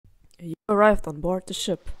You arrived on board the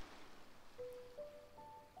ship.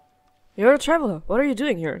 You're a traveler. What are you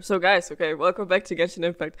doing here? So guys, okay, welcome back to Genshin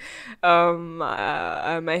Impact.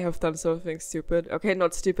 I may have done something stupid. Okay,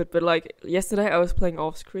 not stupid, but like yesterday I was playing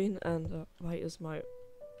off screen and why is my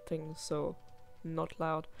thing so not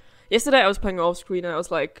loud? Yesterday I was playing off screen and I was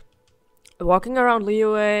like walking around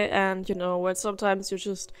Liyue, and you know when sometimes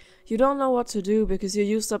you don't know what to do because you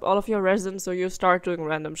used up all of your resin, so you start doing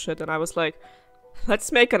random shit. And I was like,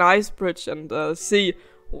 let's make an ice bridge and see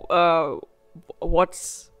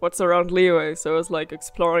what's around Liyue. So I was like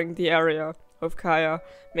exploring the area of Kaya,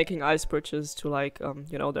 making ice bridges to like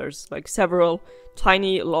you know, there's like several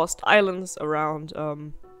tiny lost islands around.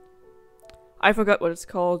 I forgot what it's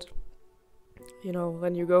called. You know,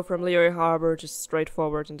 when you go from Liyue Harbor just straight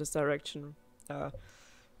forward in this direction,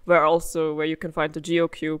 where you can find the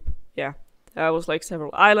Geocube. Yeah, there was like several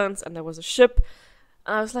islands, and there was a ship.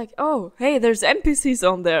 And I was like, oh, hey, there's NPCs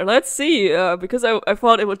on there. Let's see, because I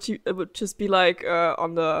thought it would just be like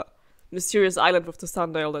on the mysterious island with the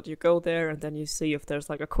sundial that you go there and then you see if there's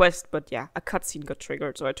like a quest. But yeah, a cutscene got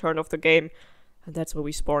triggered, so I turned off the game, and that's where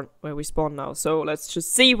we spawn now. So let's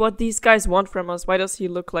just see what these guys want from us. Why does he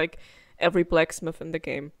look like every blacksmith in the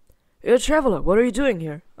game? You're a traveler. What are you doing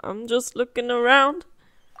here? I'm just looking around.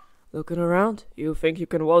 Looking around? You think you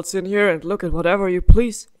can waltz in here and look at whatever you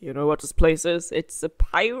please? You know what this place is? It's a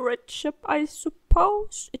pirate ship, I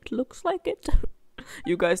suppose. It looks like it.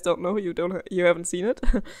 You guys don't know? You haven't seen it?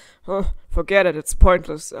 Forget it. It's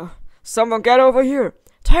pointless. Someone get over here.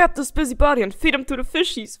 Tie up this busybody and feed him to the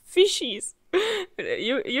fishies. Fishies.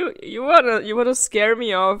 You wanna scare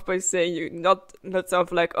me off by saying you not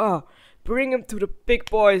sound like, oh, bring him to the big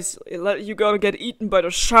boys. You're gonna get eaten by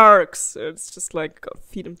the sharks. It's just like,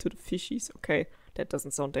 feed him to the fishies. Okay, that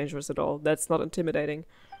doesn't sound dangerous at all. That's not intimidating.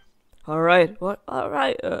 Alright, what?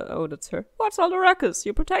 Alright, oh, that's her. What's all the ruckus?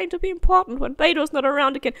 You pretending to be important when Beto's not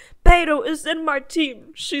around again. Beto is in my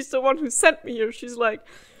team. She's the one who sent me here. She's like,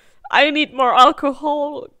 I need more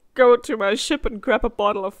alcohol. Go to my ship and grab a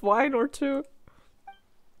bottle of wine or two.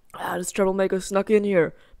 This troublemaker snuck in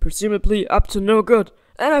here, presumably up to no good.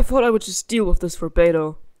 And I thought I would just deal with this for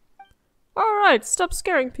Beto. Alright, stop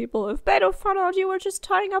scaring people. If Beto found out you were just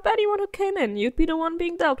tying up anyone who came in, you'd be the one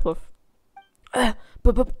being dealt with.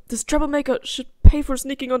 But this troublemaker should pay for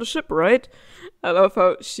sneaking on the ship, right? I love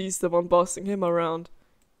how she's the one bossing him around.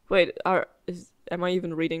 Wait, am I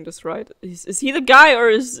even reading this right? Is he the guy or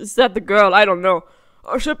is that the girl? I don't know.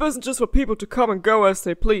 Our ship isn't just for people to come and go as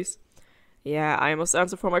they please. Yeah, I must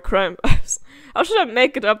answer for my crime. How should I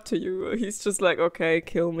make it up to you? He's just like, okay,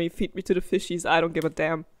 kill me, feed me to the fishies, I don't give a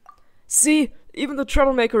damn. See, even the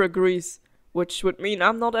troublemaker agrees. Which would mean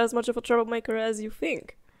I'm not as much of a troublemaker as you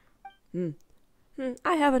think.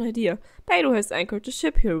 I have an idea. Beto has anchored the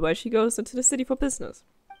ship here while she goes into the city for business.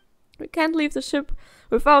 We can't leave the ship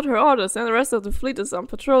without her orders, and the rest of the fleet is on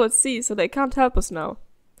patrol at sea, so they can't help us now.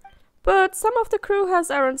 But some of the crew has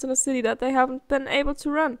errands in the city that they haven't been able to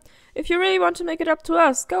run. If you really want to make it up to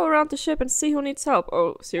us, go around the ship and see who needs help.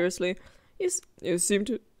 Oh, seriously? You seem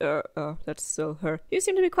to... that's still her. You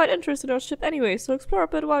seem to be quite interested in our ship anyway, so explore a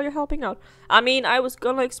bit while you're helping out. I mean, I was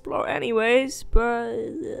gonna explore anyways, but...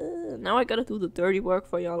 now I gotta do the dirty work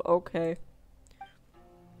for y'all. Okay.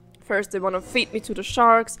 First they wanna feed me to the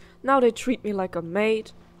sharks, now they treat me like a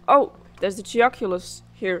maid. Oh, there's the Geoculus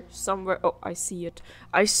here somewhere. Oh, I see it.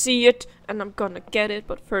 I see it, and I'm gonna get it,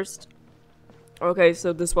 but first... Okay,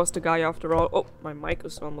 so this was the guy after all. Oh, my mic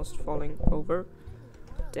is almost falling over.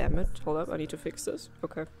 Damn it. Hold up, I need to fix this.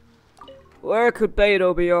 Okay. Where could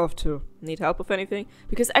Beto be off to? Need help with anything?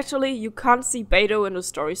 Because actually, you can't see Beto in the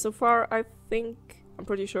story so far, I think. I'm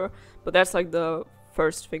pretty sure. But that's like the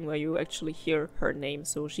first thing where you actually hear her name,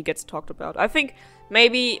 so she gets talked about. I think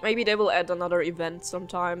maybe they will add another event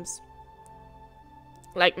sometimes.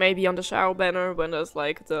 Like maybe on the Shower banner when there's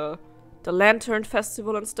like the Lantern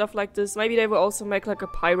Festival and stuff like this. Maybe they will also make like a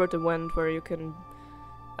pirate event where you can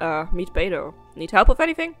meet Beto. Need help with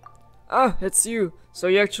anything? Ah, it's you. So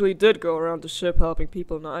you actually did go around the ship helping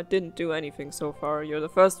people. No, I didn't do anything so far. You're the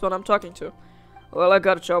first one I'm talking to. Well, I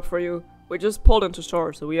got a job for you. We just pulled into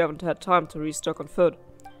shore, so we haven't had time to restock on food.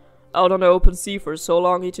 Out on the open sea for so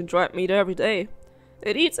long, eating dried meat every day.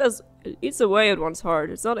 It eats away at one's heart.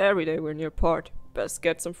 It's not every day we're near port. Best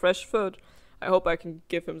get some fresh food. I hope I can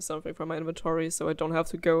give him something from my inventory so I don't have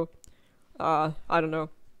to go, I don't know,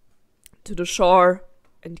 to the shore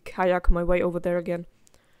and kayak my way over there again.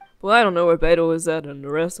 Well, I don't know where Beto is at and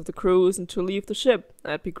the rest of the crew isn't to leave the ship.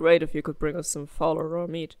 That'd be great if you could bring us some fowl or raw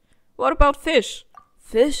meat. What about fish?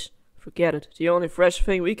 Fish? Forget it. The only fresh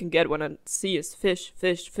thing we can get when at sea is fish,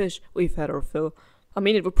 fish, fish. We've had our fill. I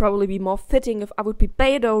mean, it would probably be more fitting if I would be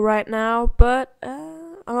Beidou right now, but,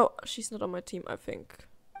 oh, she's not on my team, I think.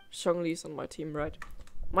 Zhongli's on my team, right?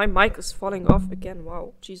 My mic is falling off again,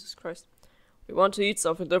 wow, Jesus Christ. We want to eat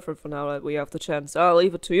something different for now that we have the chance. I'll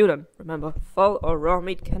leave it to you then. Remember, fall or raw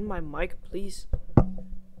meat. Can my mic please?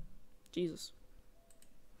 Jesus.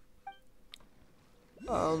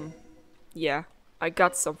 Yeah, I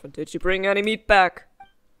got something. Did you bring any meat back?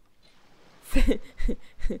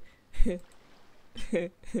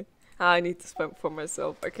 I need to spend for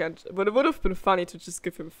myself. I can't. But it would have been funny to just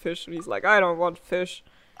give him fish. And he's like, I don't want fish.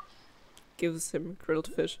 Gives him grilled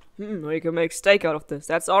fish. We can make steak out of this.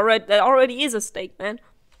 That already is a steak, man.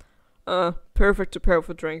 Perfect to pair with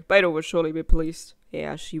a drink. Beidou will surely be pleased.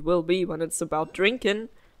 Yeah, she will be when it's about drinking.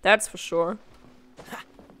 That's for sure.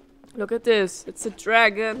 Look at this. It's a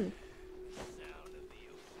dragon.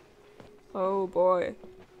 Oh boy.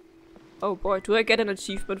 Oh boy, do I get an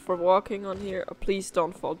achievement for walking on here? Oh, please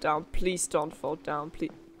don't fall down. Please don't fall down.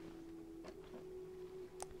 Please.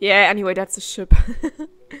 Yeah, anyway, that's a ship.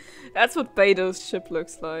 That's what Beidou's ship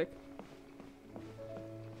looks like.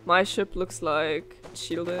 My ship looks like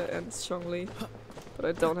Childe and Zhongli. But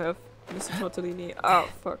I don't have Mr. Tortellini. Oh,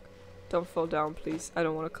 fuck. Don't fall down, please. I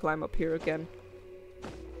don't want to climb up here again.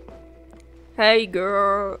 Hey,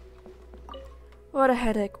 girl. What a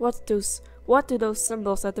headache. What do those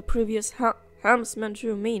symbols that the previous helmsman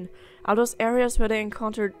drew mean? Are those areas where they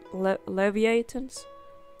encountered leviathans?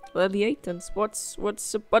 Leviathans?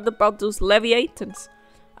 What about those leviathans?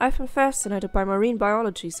 I've been fascinated by marine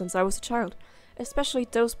biology since I was a child, especially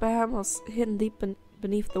those behemoths hidden deep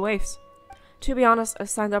beneath the waves. To be honest, I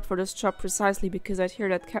signed up for this job precisely because I'd hear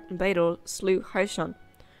that Captain Beidou slew Haishan.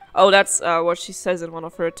 Oh, that's what she says in one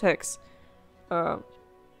of her attacks. I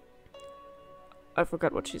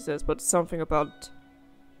forgot what she says, but something about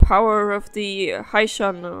power of the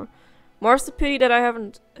Haishan. More's the pity that I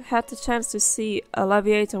haven't had the chance to see a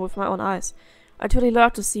Leviathan with my own eyes. I'd really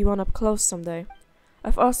love to see one up close someday.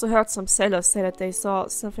 I've also heard some sailors say that they saw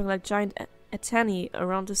something like giant Etani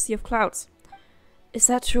around the Sea of Clouds. Is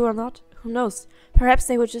that true or not? Who knows? Perhaps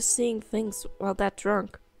they were just seeing things while that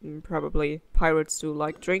drunk. Probably. Pirates do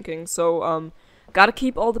like drinking, so, gotta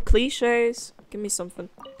keep all the cliches. Give me something.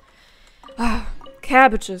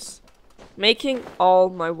 Cabbages. Making all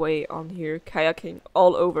my way on here, kayaking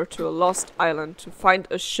all over to a lost island to find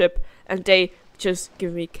a ship, and they just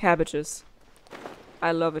give me cabbages.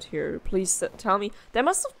 I love it here. Please tell me. There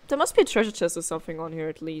must be a treasure chest or something on here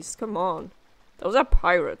at least. Come on. Those are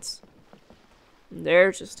pirates. And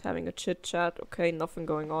they're just having a chit chat. Okay, nothing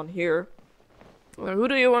going on here. Well, who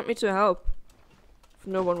do you want me to help? If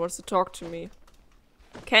no one wants to talk to me.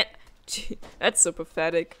 Can't. That's so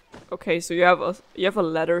pathetic. Okay, so you have a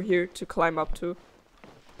ladder here to climb up to,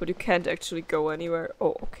 but you can't actually go anywhere.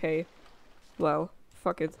 Oh, okay. Well,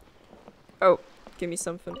 fuck it. Oh, give me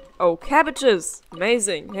something. Oh, cabbages!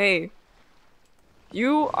 Amazing. Hey,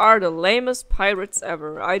 you are the lamest pirates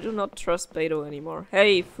ever. I do not trust Beidou anymore.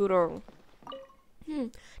 Hey, Furong.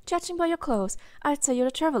 Judging by your clothes, I'd say you're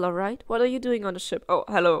a traveler, right? What are you doing on the ship? Oh,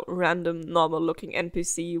 hello, random, normal-looking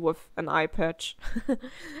NPC with an eye patch.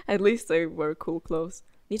 At least they wear cool clothes.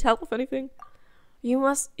 Need help with anything?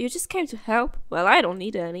 You just came to help? Well, I don't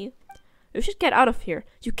need any. You should get out of here.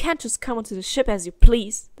 You can't just come onto the ship as you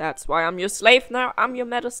please. That's why I'm your slave now. I'm your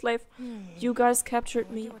meta slave. You guys captured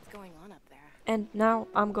me. What's going on up there? And now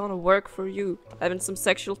I'm gonna work for you. Having some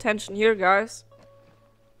sexual tension here, guys.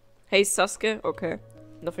 Hey, Sasuke. Okay.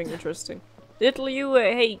 Nothing interesting. Little you,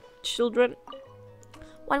 hey, children.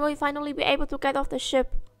 When will we finally be able to get off the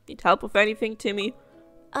ship? Need help with anything, Timmy?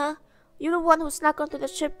 You're the one who snuck onto the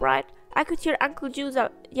ship, right? I could hear Uncle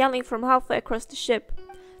Juza yelling from halfway across the ship.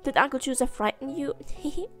 Did Uncle Juza frighten you?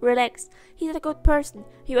 Relax. He's a good person.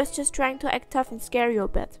 He was just trying to act tough and scare you a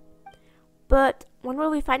bit. But when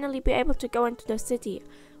will we finally be able to go into the city?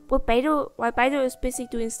 While Beidou is busy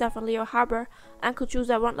doing stuff on Leo Harbor, Uncle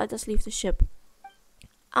Juza won't let us leave the ship.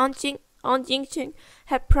 Aunt Yingqing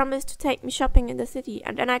had promised to take me shopping in the city,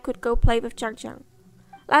 and then I could go play with Jiang.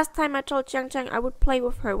 Last time I told Jiang I would play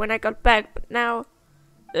with her when I got back, but now...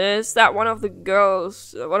 Is that one of the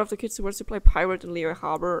girls, one of the kids who wants to play pirate in Leo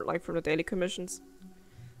Harbor, like from the daily commissions?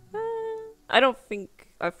 I don't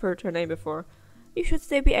think I've heard her name before. You should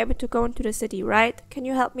still be able to go into the city, right? Can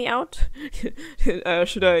you help me out?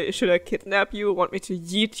 Should I kidnap you? Want me to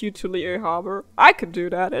yeet you to Leo Harbor? I can do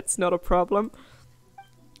that, it's not a problem.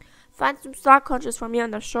 Find some star conches for me on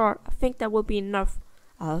the shore. I think that will be enough.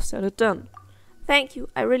 I'll set it done. Thank you.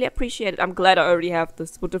 I really appreciate it. I'm glad I already have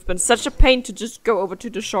this. Would have been such a pain to just go over to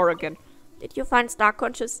the shore again. Did you find star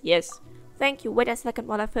conches? Yes. Thank you. Wait a second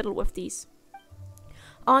while I fiddle with these.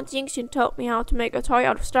 Aunt Genshin told me how to make a toy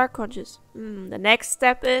out of star conches. The next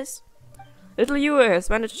step is... Little Yue has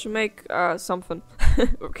managed to make something.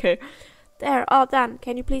 Okay. There, all done.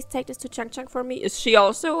 Can you please take this to Chang Chang for me? Is she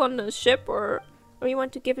also on the ship, or We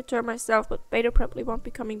want to give it to her myself, but Beta probably won't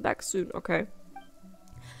be coming back soon. okay?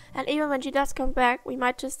 And even when she does come back, we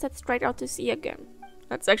might just set straight out to sea again.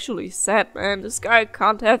 That's actually sad, man. This guy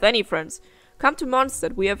can't have any friends. Come to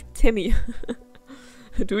Mondstadt, we have Timmy.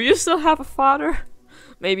 Do you still have a father?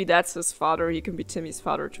 Maybe that's his father. He can be Timmy's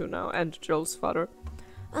father too now, and Joe's father.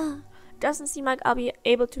 Doesn't seem like I'll be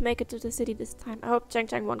able to make it to the city this time. I hope Chang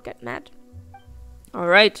Chang won't get mad.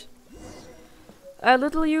 Alright.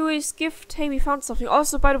 Little Yui's gift. Hey, we found something.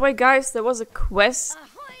 Also, by the way, guys, there was a quest.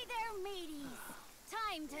 Ahoy there, mateys!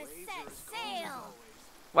 Time to set sail!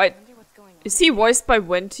 Wait, is he voiced by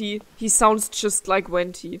Wenty? He sounds just like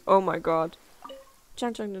Wenty. Oh my god.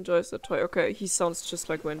 Chang Chang enjoys the toy. Okay, he sounds just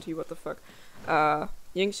like Wenty. What the fuck?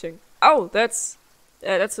 Yingxing. Oh, that's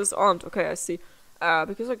his aunt. Okay, I see.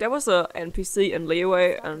 Because like there was a NPC in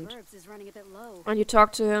Liyue, and when you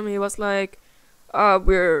talked to him, he was like,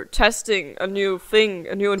 we're testing a new thing,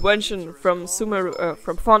 a new invention from Sumeru,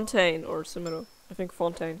 from Fontaine or Sumeru. I think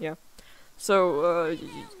Fontaine, yeah. So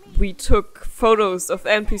we took photos of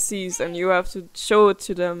NPCs, and you have to show it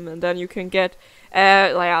to them, and then you can get,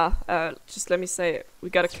 just let me say,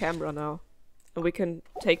 we got a camera now, and we can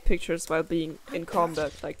take pictures while being in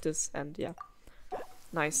combat like this, and yeah,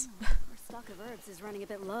 nice. Stock of herbs is running a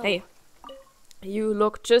bit low. Hey, you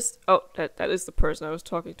look just... Oh, that is the person I was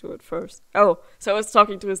talking to at first. Oh, so I was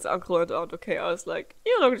talking to his uncle and aunt. Okay, I was like,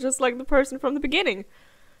 you look just like the person from the beginning.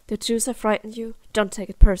 The Jews have frightened you? Don't take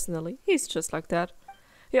it personally. He's just like that.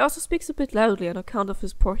 He also speaks a bit loudly on account of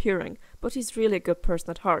his poor hearing, but he's really a good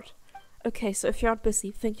person at heart. Okay, so if you aren't busy,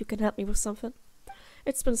 think you can help me with something?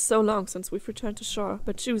 It's been so long since we've returned to shore,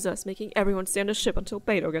 but Juza is making everyone stay on the ship until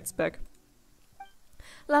Beto gets back.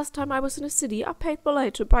 Last time I was in the city, I paid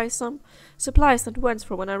Ballet to buy some supplies and wents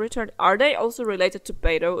for when I returned. Are they also related to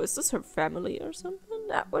Beto? Is this her family or something?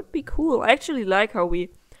 That would be cool. I actually like how we,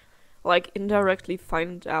 like, indirectly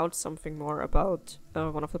find out something more about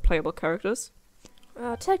one of the playable characters.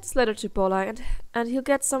 Take this letter to Balai and he'll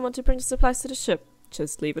get someone to bring the supplies to the ship.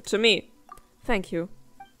 Just leave it to me. Thank you.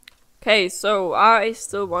 Okay, so I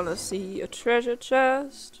still want to see a treasure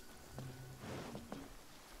chest.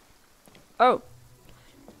 Oh.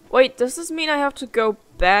 Wait, does this mean I have to go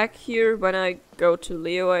back here when I go to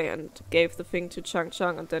Liyue and gave the thing to Chang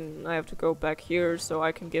Chang, and then I have to go back here so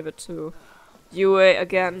I can give it to Yue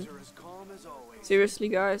again? Seriously,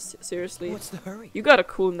 guys? Seriously? What's the hurry? You got a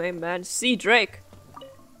cool name, man. See, Drake.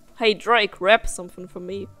 Hey, Drake, rap something for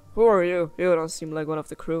me. Who are you? You don't seem like one of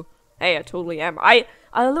the crew. Hey, I totally am. I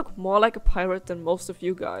look more like a pirate than most of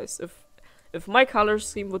you guys. If my color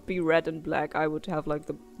scheme would be red and black, I would have like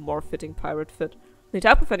the more fitting pirate fit. Need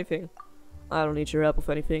help with anything? I don't need your help with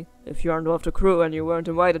anything. If you aren't one of the crew and you weren't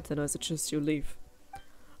invited, then I suggest you leave.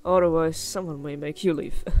 Otherwise, someone may make you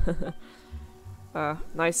leave.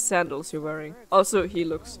 Nice sandals you're wearing. Also, he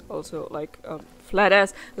looks also like flat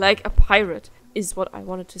ass, like a pirate, is what I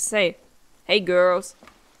wanted to say. Hey, girls.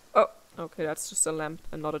 Oh, okay, that's just a lamp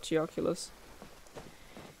and not a Geoculus.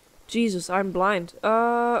 Jesus, I'm blind.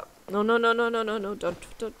 No, don't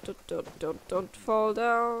fall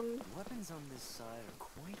down. Weapons on this side are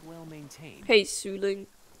quite well maintained. Hey, Suling.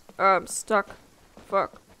 I'm stuck.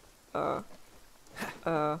 Fuck.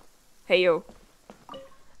 Hey, yo.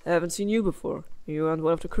 I haven't seen you before. You aren't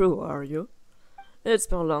one of the crew, are you? It's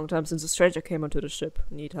been a long time since a stranger came onto the ship.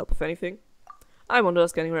 Need help with anything? I won't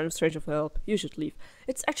ask any random stranger for help. You should leave.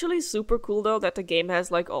 It's actually super cool though that the game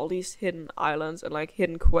has like all these hidden islands and like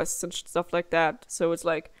hidden quests and stuff like that. So it's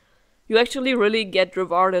like you actually really get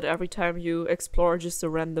rewarded every time you explore just the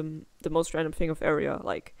most random thing of area.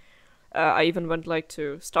 Like I even went like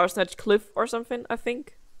to Star Snatch Cliff or something, I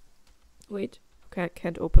think. Wait, okay, I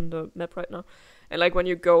can't open the map right now. And like when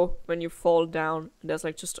you fall down, there's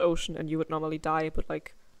like just ocean and you would normally die, but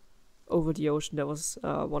like over the ocean there was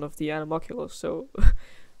one of the animalcules, so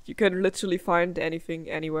you can literally find anything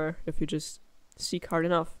anywhere if you just seek hard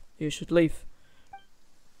enough. You should leave.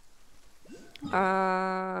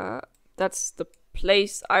 That's the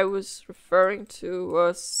place I was referring to,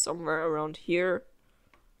 was somewhere around here.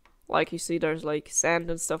 Like you see there's like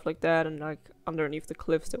sand and stuff like that, and like underneath the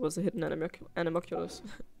cliffs there was a hidden animalculus.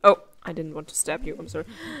 Oh, I didn't want to stab you, I'm sorry.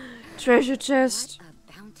 Treasure chest.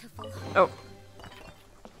 Oh.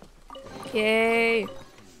 Okay.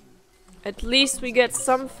 At least we get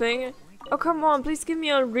something. Oh, come on, please give me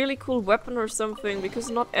a really cool weapon or something, because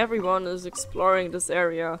not everyone is exploring this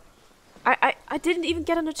area. I didn't even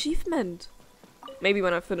get an achievement. Maybe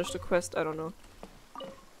when I finish the quest, I don't know.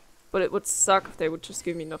 But it would suck if they would just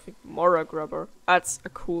give me nothing. Mora Grubber. That's a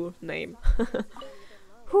cool name.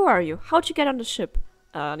 Who are you? How'd you get on the ship?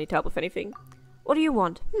 Need help with anything? What do you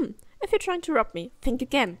want? If you're trying to rob me, think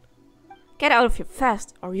again. Get out of here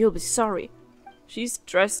fast, or you'll be sorry. She's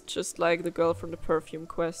dressed just like the girl from the perfume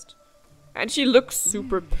quest. And she looks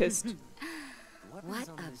super pissed. What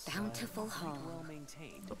a bountiful haul.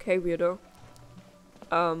 Okay, weirdo.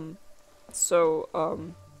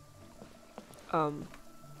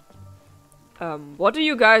 What do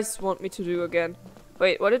you guys want me to do again?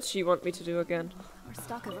 Wait, what did she want me to do again? Our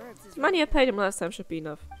stock of herbs is The money I paid him last time should be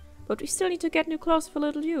enough. But we still need to get new clothes for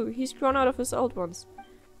little you. He's grown out of his old ones.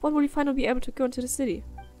 When will he finally be able to go into the city?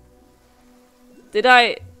 Did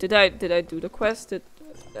I do the quest?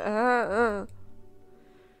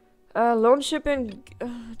 Loan ship and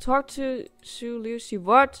talk to Shu Lucy.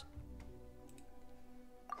 What?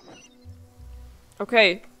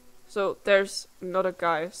 Okay, so there's another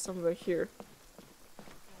guy somewhere here.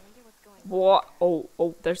 What?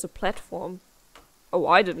 Oh, there's a platform. Oh,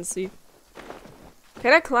 I didn't see.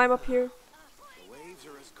 Can I climb up here?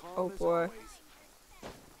 Oh boy.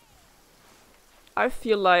 I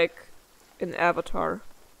feel like an Avatar.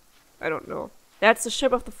 I don't know. That's the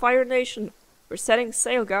ship of the Fire Nation. We're setting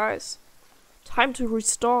sail, guys. Time to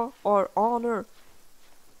restore our honor.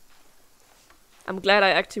 I'm glad I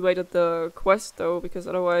activated the quest though, because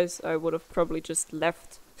otherwise I would have probably just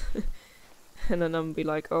left. And then I'm be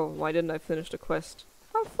like, oh, why didn't I finish the quest?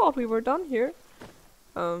 I thought we were done here.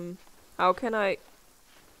 How can I...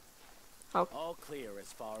 All clear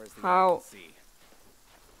as far as the eye How? can see.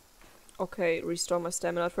 Okay, restore my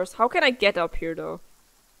stamina at first. How can I get up here though?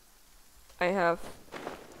 I have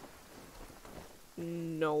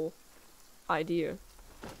no idea.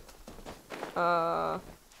 Oh.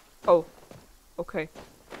 Okay.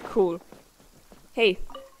 Cool. Hey.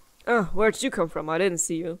 Where'd you come from? I didn't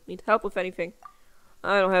see you. Need help with anything?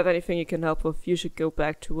 I don't have anything you can help with. You should go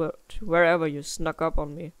back to wherever you snuck up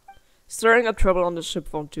on me. Stirring up trouble on the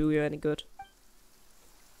ship won't do you any good.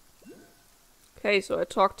 Okay, so I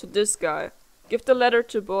talked to this guy. Give the letter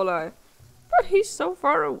to Bolai. But he's so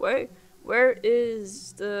far away. Where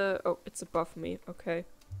is the... Oh, it's above me. Okay.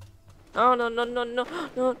 Oh, no. No.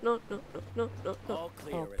 All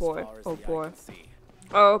clear Oh as boy. far as Oh the eye boy. can see.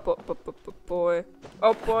 Oh boy.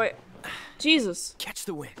 Oh boy. Jesus. Catch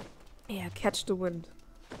the wind. Yeah, catch the wind.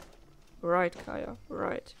 Right, Kaya.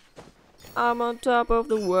 Right. I'm on top of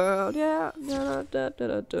the world. Yeah.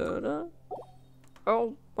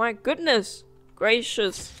 Oh my goodness.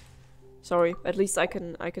 Gracious. Sorry. At least I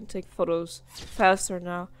can take photos faster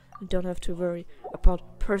now and don't have to worry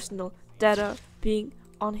about personal data being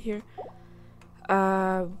on here.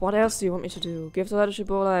 What else do you want me to do? Give the letter to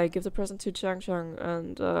Bolai, give the present to Chang,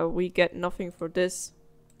 and we get nothing for this.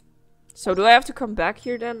 So do I have to come back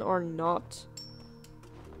here then or not?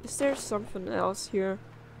 Is there something else here?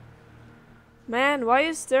 Man, why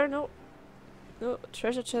is there no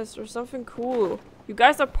treasure chest or something cool? You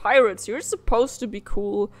guys are pirates. You're supposed to be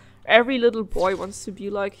cool. Every little boy wants to be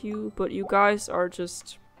like you, but you guys are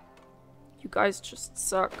just... You guys just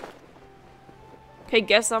suck. Okay,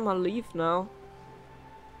 guess I'm gonna leave now.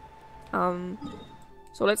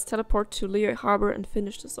 So let's teleport to Leo Harbor and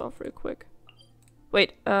finish this off real quick.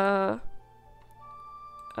 Wait,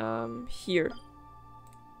 here.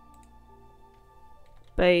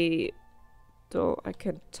 Beidou, I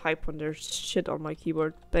can't type when there's shit on my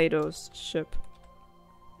keyboard. Beidou's ship.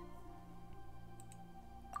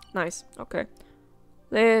 Nice, okay.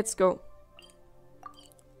 Let's go.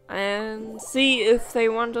 And see if they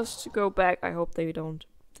want us to go back. I hope they don't.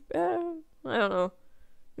 I don't know.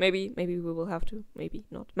 Maybe we will have to. Maybe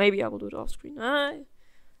not. Maybe I will do it off screen. I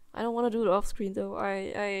don't want to do it off screen though.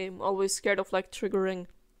 I'm always scared of like triggering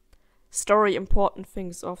story important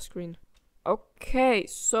things off screen. Okay,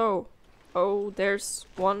 so there's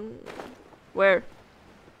one. Where?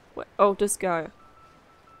 Oh, this guy.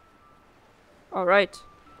 All right.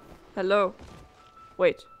 Hello.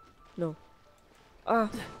 Wait. No.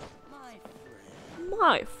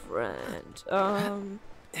 My friend.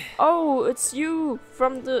 Oh, it's you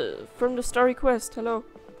from the story quest. Hello.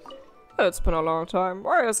 It's been a long time.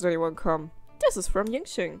 Why hasn't anyone come? This is from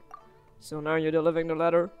Yingxing. So now you're delivering the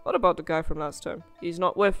letter. What about the guy from last time? He's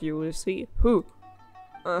not with you, is he? Who?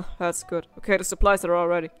 That's good. Okay, the supplies are all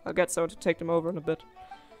ready. I'll get someone to take them over in a bit.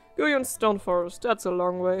 Guyon Stone Forest. That's a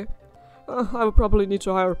long way. I will probably need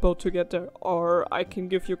to hire a boat to get there, or I can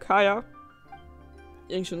give you Kaya.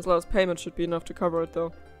 Yingxin's last payment should be enough to cover it,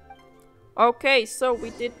 though. Okay, so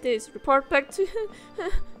we did this. Report back to...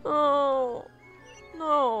 Oh.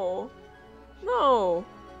 No. No.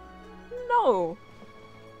 No.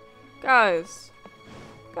 Guys.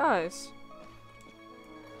 Guys.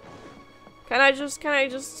 Can I just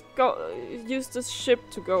go use this ship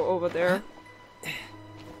to go over there?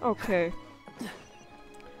 Okay.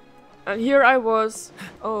 And here I was,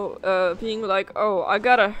 being like, oh, I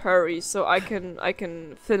gotta hurry so I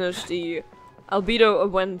can finish the albedo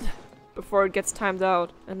event before it gets timed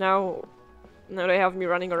out. And now they have me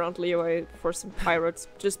running around Liyue for some pirates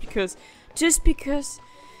just because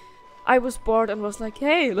I was bored and was like,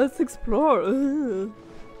 hey, let's explore. Ugh.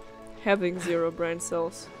 Having 0 brain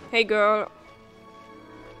cells. Hey girl.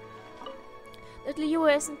 Little Yue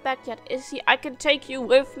isn't back yet, is he? I can take you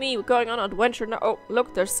with me. We're going on an adventure now. Oh,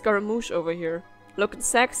 look, there's Scaramouche over here. Looking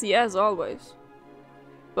sexy as always.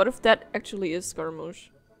 What if that actually is Scaramouche?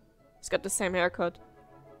 He's got the same haircut.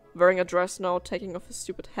 Wearing a dress now, taking off his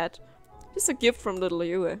stupid hat. This is a gift from Little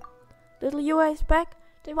Yue. Little Yue is back?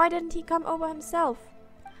 Then why didn't he come over himself?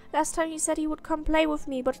 Last time he said he would come play with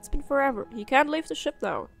me, but it's been forever. He can't leave the ship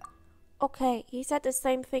now. Okay, he said the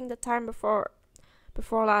same thing the time before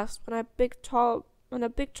last, when a big tall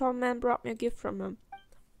man brought me a gift from him.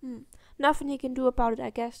 Nothing he can do about it,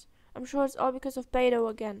 I guess. I'm sure it's all because of Beidou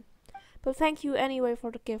again. But thank you anyway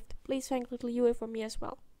for the gift. Please thank Little Yue for me as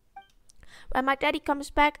well. When my daddy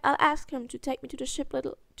comes back, I'll ask him to take me to the ship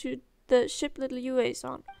Little Yue is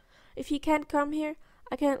on. If he can't come here,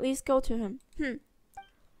 I can at least go to him.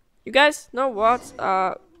 You guys know what?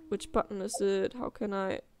 Which button is it? How can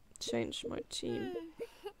I change my team?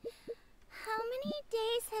 How many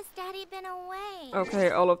days has Daddy been away? Okay,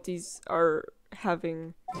 all of these are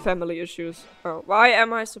having family issues. Oh, why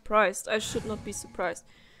am I surprised? I should not be surprised.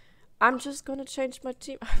 I'm just gonna change my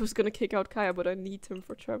team. I was gonna kick out Kaya, but I need him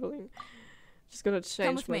for traveling. Just gonna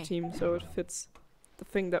change my team so it fits the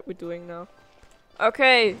thing that we're doing now.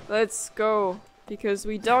 Okay, let's go. Because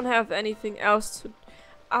we don't have anything else to...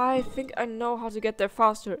 I think I know how to get there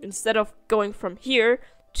faster. Instead of going from here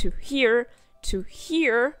to here to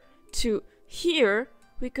here to here,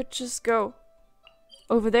 we could just go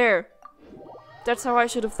over there. That's how I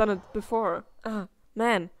should have done it before.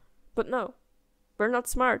 Man. But no. We're not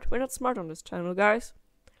smart. We're not smart on this channel, guys.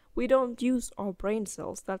 We don't use our brain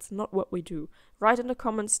cells. That's not what we do. Write in the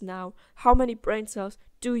comments now, how many brain cells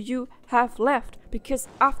do you have left? Because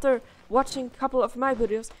after watching a couple of my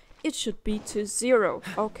videos, it should be to 0.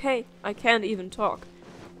 Okay? I can't even talk.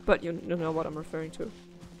 But you know what I'm referring to.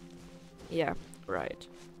 Yeah, right.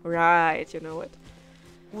 Right, you know it.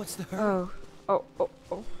 What's the hurry? Oh.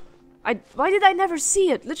 Why did I never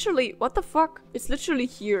see it? Literally, what the fuck? It's literally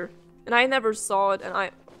here. And I never saw it,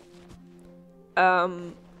 and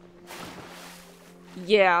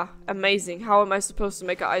yeah, amazing. How am I supposed to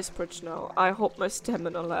make an ice bridge now? I hope my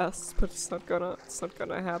stamina lasts, but it's not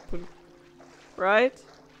gonna happen. Right?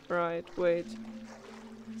 Right, wait.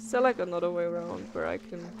 Is there like another way around where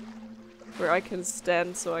I can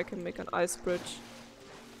stand so I can make an ice bridge?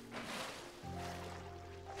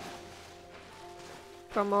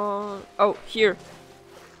 Come on. Oh, here.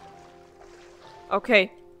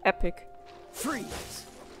 Okay, epic. Freeze.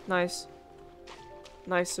 Nice.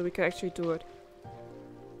 Nice, so we can actually do it.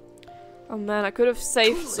 Oh man, I could have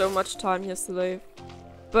saved so much time yesterday.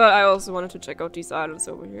 But I also wanted to check out these islands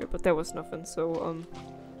over here, but there was nothing, so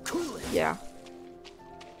yeah.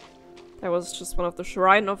 That was just one of the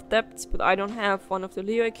Shrine of Depths, but I don't have one of the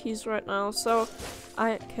Liyue keys right now, so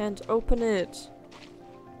I can't open it.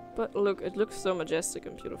 But look, it looks so majestic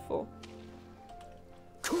and beautiful.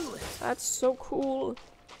 That's so cool.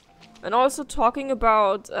 And also talking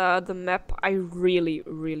about the map, I really,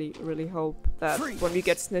 really, really hope that when we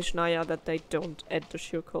get Snezhnaya that they don't add the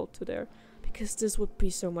sheer cold to there. Because this would be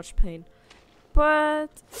so much pain. But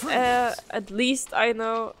at least I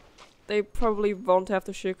know they probably won't have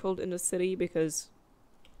the sheer cold in the city because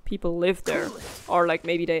people live there. Or like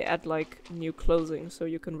maybe they add like new clothing so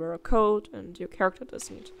you can wear a coat and your character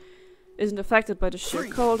isn't affected by the sheer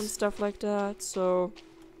cold and stuff like that. So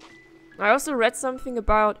I also read something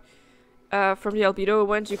about from the albedo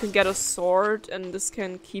event you can get a sword and this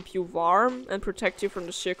can keep you warm and protect you from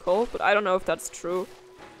the sheer cold, but I don't know if that's true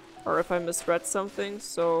or if I misread something,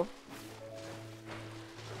 so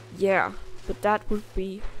yeah, but that would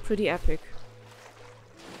be pretty epic.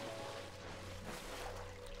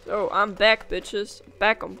 So I'm back, bitches,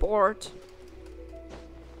 back on board.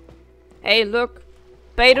 Hey, look,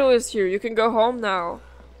 Beidou is here, you can go home now.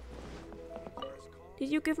 Did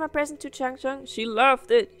you give my present to Chang Chang? She loved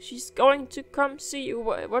it. She's going to come see you.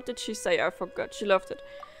 What did she say? I forgot. She loved it.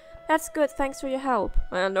 That's good. Thanks for your help.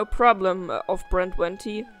 No problem, off-brand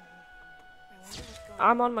 20.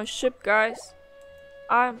 I'm on my ship, guys.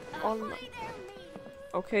 I'm on my...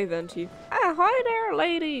 Okay, Venti. Ahoy there,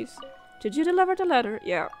 ladies. Did you deliver the letter?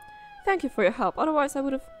 Yeah. Thank you for your help. Otherwise, I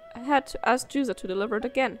would have had to ask Juza to deliver it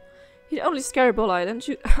again. He'd only scare Bolai,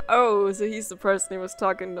 and oh, so he's the person he was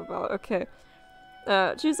talking about. Okay.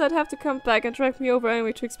 Jusa'd have to come back and drag me over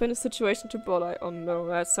anyway to explain the situation to Bolai. Oh no,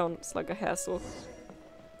 that sounds like a hassle.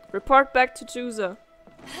 Report back to Juza.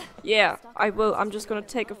 Yeah, I will. I'm just gonna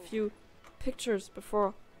take a few pictures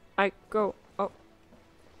before I go. Oh.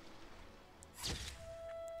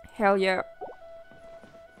 Hell yeah.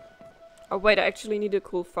 Oh wait, I actually need a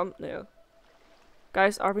cool thumbnail.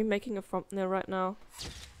 Guys, are we making a thumbnail right now?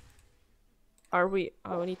 Are we?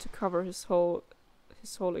 Oh, I need to cover his whole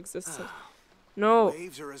existence. No!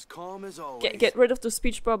 Waves are as calm as always. Get rid of the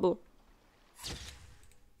speech bubble.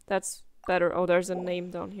 That's better. Oh, there's a name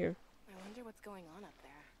down here. I wonder what's going on up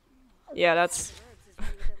there. Yeah, that's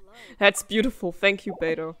that's beautiful. Thank you,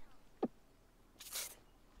 Beto.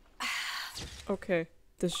 Okay,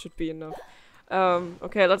 this should be enough.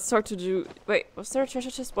 Okay, let's start to do. Wait, was there a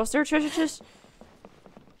treasure chest? Was there a treasure chest?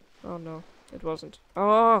 Oh no, it wasn't.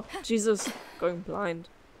 Oh, Jesus, going blind.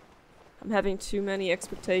 I'm having too many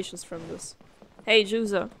expectations from this. Hey,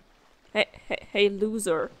 Juza. Hey,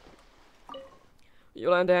 loser. You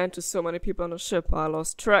lent a hand to so many people on the ship, I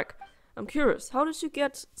lost track. I'm curious, how did you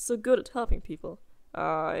get so good at helping people?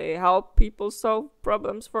 I help people solve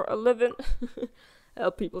problems for a living.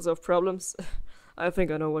 Help people solve problems. I think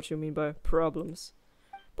I know what you mean by problems.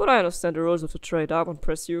 But I understand the rules of the trade, I won't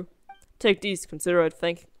press you. Take these, consider it.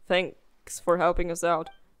 Thanks for helping us out.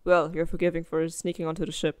 Well, you're forgiving for sneaking onto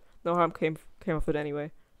the ship. No harm came of it anyway.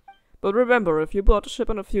 But remember, if you bought the ship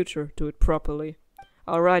in the future, do it properly.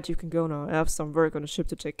 Alright, you can go now. I have some work on the ship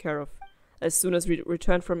to take care of. As soon as we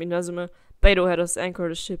return from Inazuma, Beto had us anchor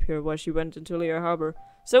the ship here while she went into Liyue Harbor.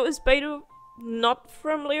 So is Beto not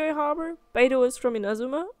from Liyue Harbor? Beto is from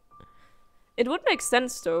Inazuma? It would make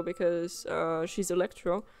sense though, because she's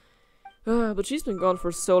Electro. But she's been gone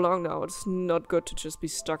for so long now, it's not good to just be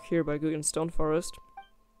stuck here by Guyon Stone Forest.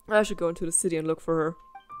 I should go into the city and look for her.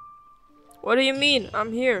 What do you mean?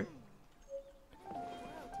 I'm here.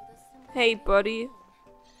 Hey, buddy.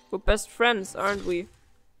 We're best friends, aren't we?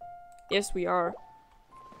 Yes, we are.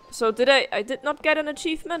 So I did not get an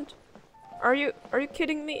achievement? Are you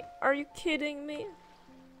kidding me? Are you kidding me?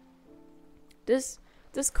 This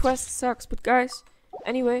quest sucks, but guys,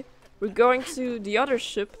 anyway, we're going to the other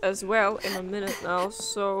ship as well in a minute now,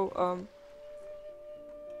 so,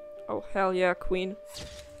 oh, hell yeah, Queen.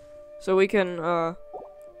 So we can,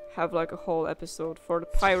 have like a whole episode for the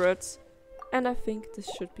pirates. And I think this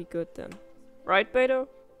should be good then. Right, Beto?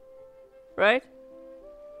 Right?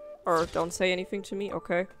 Or don't say anything to me?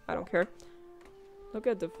 Okay, I don't care. Look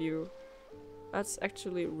at the view. That's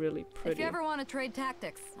actually really pretty. If you ever want to trade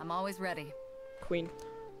tactics, I'm always ready. Queen.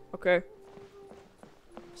 Okay.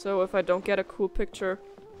 So if I don't get a cool picture,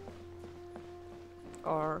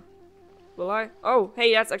 or will I? Oh,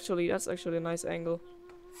 hey, that's actually a nice angle.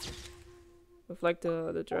 With like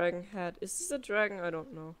the dragon head. Is this a dragon? I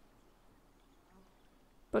don't know.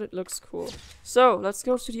 But it looks cool. So let's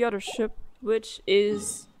go to the other ship, which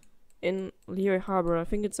is in Liyue Harbor. I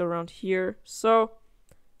think it's around here. So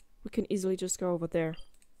we can easily just go over there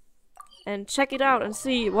and check it out and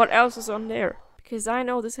see what else is on there. Because I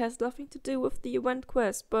know this has nothing to do with the event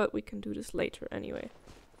quest, but we can do this later anyway.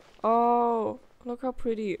 Oh, look how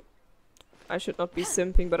pretty. I should not be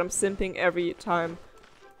simping, but I'm simping every time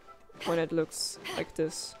when it looks like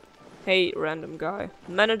this. Hey, random guy.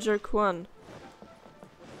 Manager Quan.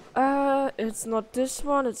 It's not this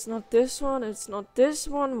one, it's not this one, it's not this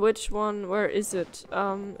one. Which one? Where is it?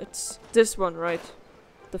 It's this one, right?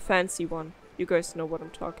 The fancy one. You guys know what I'm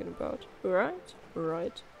talking about, right?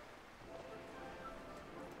 Right.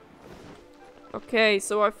 Okay,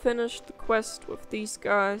 so I finished the quest with these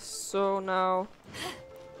guys, so now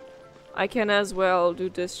I can as well do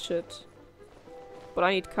this shit. But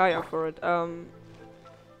I need Kaya for it.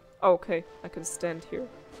 Okay, I can stand here.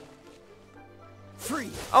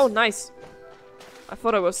 Freeze. Oh, nice. I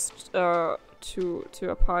thought I was too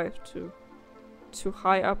up high, too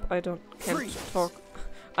high up. Can't talk.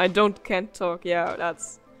 Can't talk. Yeah,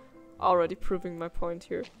 that's already proving my point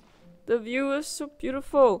here. The view is so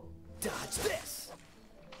beautiful. Dodge this.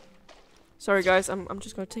 Sorry guys, I'm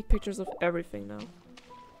just gonna take pictures of everything now.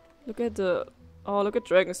 Look at look at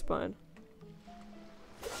Dragon Spine.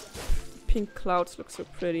 Pink clouds look so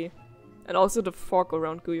pretty. And also the fog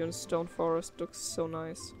around Guyon Stone Forest looks so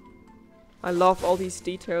nice. I love all these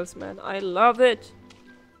details, man. I love it!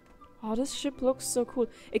 Oh, this ship looks so cool.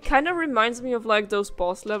 It kind of reminds me of like those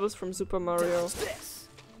boss levels from Super Mario.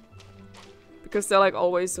 Because they're like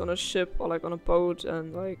always on a ship or like on a boat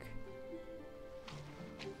and like...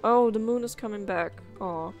 Oh, the moon is coming back.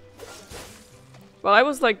 Aw. Well, I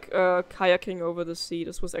was like kayaking over the sea.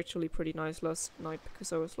 This was actually pretty nice last night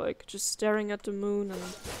because I was like just staring at the moon and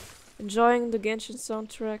enjoying the Genshin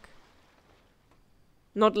soundtrack.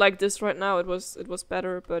 Not like this right now. It was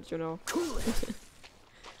better, but you know.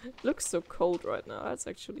 It looks so cold right now. That's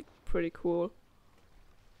actually pretty cool.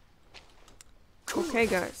 Okay,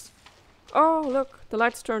 guys. Oh, look, the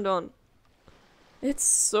lights turned on. It's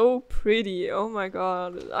so pretty. Oh my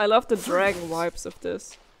god. I love the dragon vibes of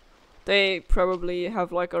this. They probably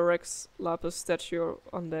have like a Rex Lapis statue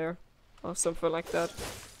on there. Or something like that.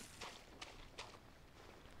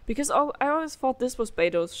 Because I always thought this was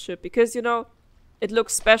Beto's ship. Because, you know, it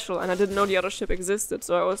looks special and I didn't know the other ship existed.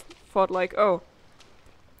 So I always thought like, oh,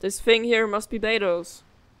 this thing here must be Beto's.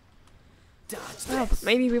 Oh, but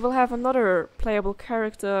maybe we will have another playable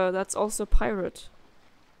character that's also a pirate.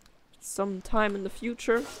 Sometime in the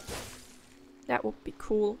future. That would be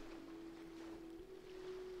cool.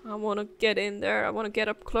 I wanna get in there, I wanna get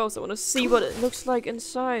up close, I wanna see what it looks like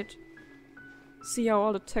inside. See how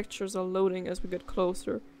all the textures are loading as we get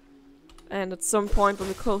closer. And at some point when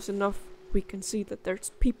we're close enough, we can see that there's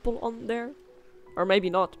people on there. Or maybe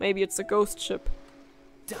not, maybe it's a ghost ship.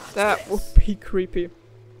 That would be creepy.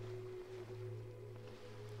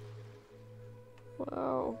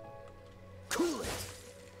 Wow. Cool it.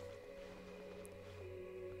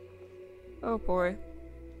 Oh boy.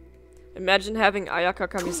 Imagine having Ayaka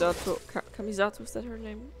Kamisato. Kamisato, is that her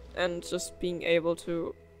name? And just being able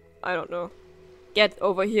to, I don't know, get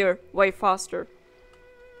over here way faster.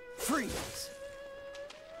 Freeze.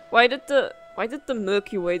 Why did the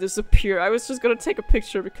Milky Way disappear? I was just gonna take a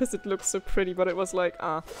picture because it looks so pretty, but it was like,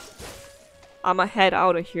 I'ma head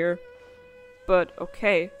out of here. But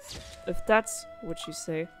okay, if that's what you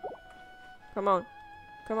say. Come on,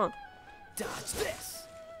 come on. Dodge this.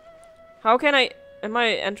 How can I? Am I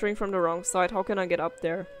entering from the wrong side? How can I get up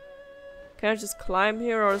there? Can I just climb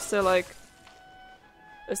here, or is there like...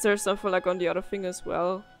 Is there something like on the other thing as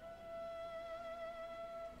well?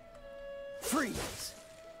 Freeze.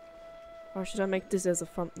 Or should I make this as a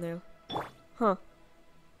thumbnail? Huh.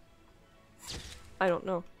 I don't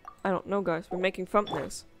know. I don't know, guys. We're making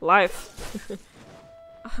thumbnails. Live.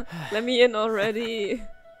 Let me in already.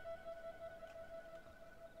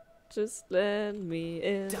 Just let me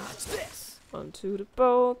in. Dodge this. Onto the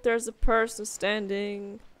boat. There's a person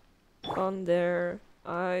standing on there.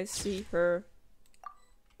 I see her.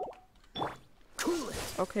 Cool it.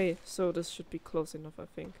 Okay, so this should be close enough, I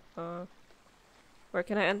think. Where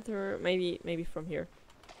can I enter? Maybe from here.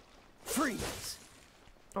 Freeze.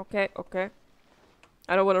 Okay, okay.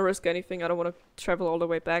 I don't want to risk anything. I don't want to travel all the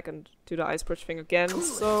way back and do the ice bridge thing again,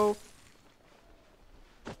 so...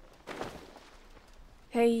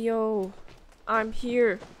 Hey, yo. I'm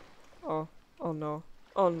here. Oh no.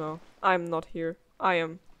 Oh no. I'm not here. I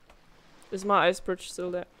am. Is my ice bridge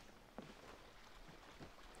still there?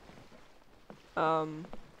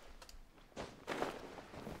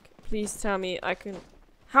 Please tell me I can...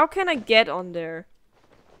 How can I get on there?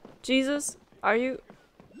 Jesus, are you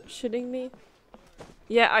shitting me?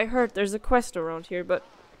 Yeah, I heard there's a quest around here, but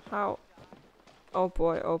how? Oh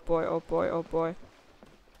boy, oh boy, oh boy, oh boy.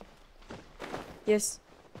 Yes.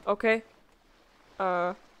 Okay.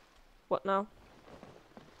 What now?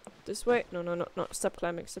 This way? No, no, no, no. Stop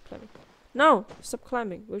climbing, stop climbing. No! Stop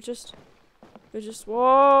climbing. We're just...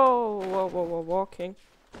 Whoa! Whoa, whoa, whoa, walking.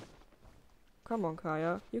 Come on,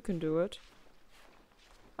 Kaya. You can do it.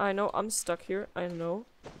 I know, I'm stuck here. I know.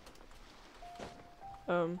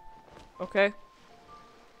 Okay.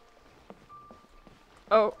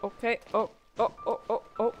 Oh, okay. Oh, oh, oh, oh,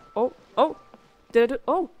 oh, oh, oh. Did I do...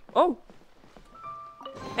 Oh, oh.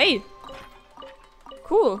 Hey!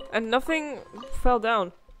 Cool. And nothing fell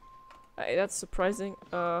down. Hey, that's surprising.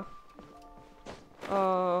 Boy.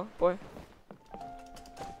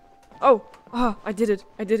 Oh! Ah, I did it.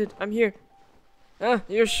 I did it. I'm here.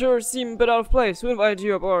 You sure seem a bit out of place. Who invited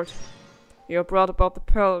you aboard? You're brought about the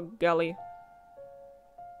Pearl Galley.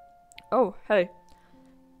 Oh, hey.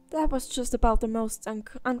 That was just about the most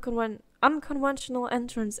unconventional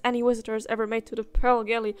entrance any visitors ever made to the Pearl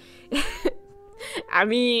Galley. I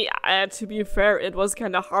mean, to be fair, it was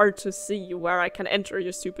kind of hard to see where I can enter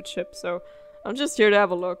your stupid ship, so I'm just here to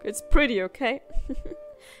have a look. It's pretty, okay?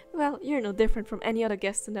 Well, you're no different from any other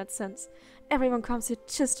guest in that sense. Everyone comes here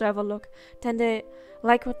just to have a look. Then they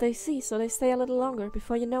like what they see, so they stay a little longer.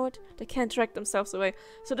 Before you know it, they can't Track themselves away.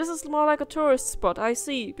 So this is more like a tourist spot, I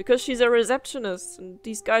see. Because she's a receptionist, and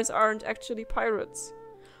these guys aren't actually pirates.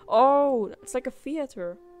 Oh, it's like a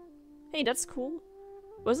theater. Hey, that's cool.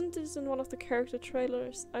 Wasn't this in one of the character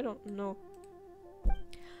trailers? I don't know.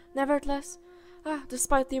 Nevertheless,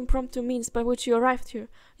 Despite the impromptu means by which you arrived here,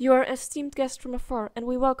 you are an esteemed guest from afar, and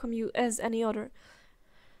we welcome you as any other.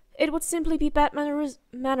 It would simply be bad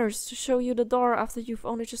manners to show you the door after you've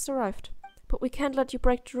only just arrived. But we can't let you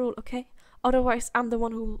break the rule, okay? Otherwise, I'm the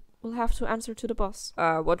one who will have to answer to the boss.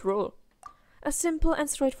 What rule? A simple and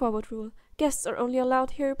straightforward rule. Guests are only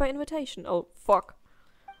allowed here by invitation. Oh, fuck.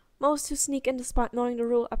 Most who sneak in despite knowing the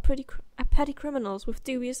rule are petty criminals with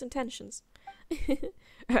dubious intentions.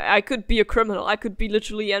 I could be a criminal. I could be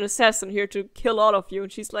literally an assassin here to kill all of you.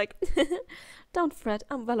 And she's like, Don't fret,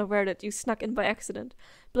 I'm well aware that you snuck in by accident.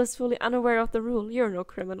 Blissfully unaware of the rule, you're no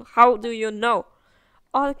criminal. How do you know?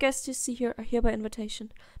 All guests you see here are here by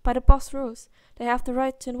invitation. By the boss rules, they have the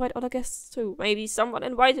right to invite other guests too. Maybe someone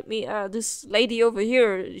invited me. This lady over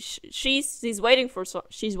here, she's waiting for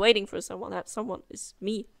someone. That someone is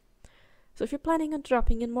me. So if you're planning on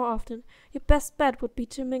dropping in more often, your best bet would be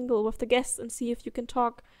to mingle with the guests and see if you can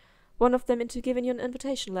talk one of them into giving you an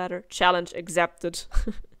invitation letter. Challenge accepted.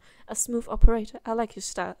 A smooth operator. I like your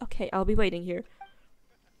style. Okay, I'll be waiting here.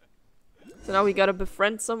 So now we gotta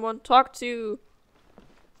befriend someone. Talk to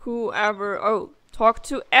whoever. Oh, talk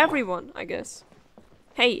to everyone, I guess.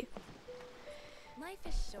 Hey. Life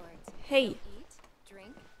is short. Hey. So eat,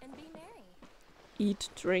 drink, and be merry. Eat,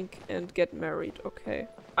 drink, and get married. Okay.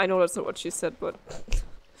 I know that's not what she said, but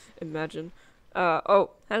imagine.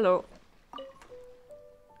 Oh, hello.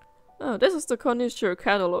 Oh, this is the connoisseur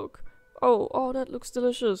catalog. Oh, that looks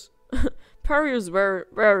delicious. Various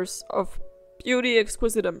wares of beauty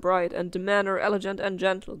exquisite and bright, and the manner elegant and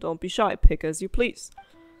gentle. Don't be shy, pick as you please.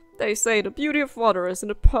 They say the beauty of water is in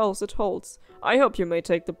the pearls it holds. I hope you may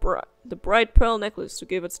take the bright pearl necklace to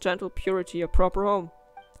give its gentle purity a proper home.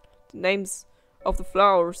 The names of the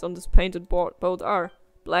flowers on this painted boat are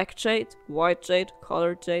black jade, white jade,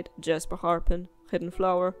 colored jade, jasper harpin, hidden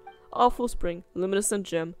flower, awful spring, luminescent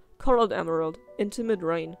gem, coral emerald, intimate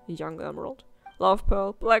rain, young emerald, love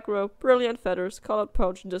pearl, black robe, brilliant feathers, colored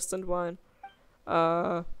pouch, distant wine.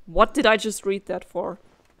 What did I just read that for?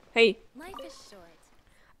 Hey. Life is short.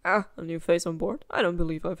 A new face on board? I don't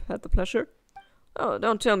believe I've had the pleasure. Oh,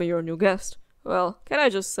 don't tell me you're a new guest. Well, can I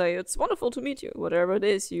just say, it's wonderful to meet you. Whatever it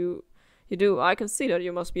is you do, I can see that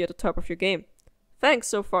you must be at the top of your game. Thanks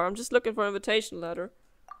so far, I'm just looking for an invitation letter.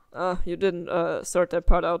 You didn't, sort that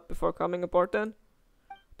part out before coming aboard then?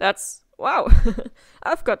 That's... wow!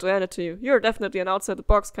 I've got to hand it to you. You're definitely an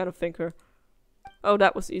outside-the-box kind of thinker. Oh,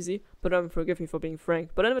 that was easy, but forgive me for being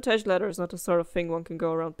frank. But an invitation letter is not the sort of thing one can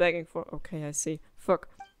go around begging for. Okay, I see. Fuck.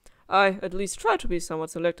 I, at least, try to be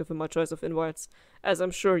somewhat selective in my choice of invites, as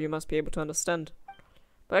I'm sure you must be able to understand.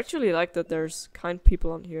 But I actually like that there's kind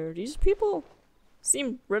people on here. These people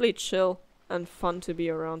seem really chill and fun to be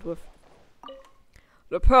around with.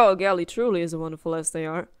 The Pearl Galley truly is as wonderful as they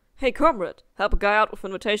are. Hey, comrade, help a guy out with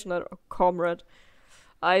an invitation letter. Oh, comrade.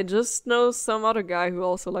 I just know some other guy who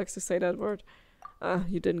also likes to say that word.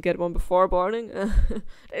 You didn't get one before boarding?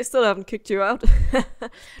 They still haven't kicked you out?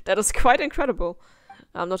 That is quite incredible.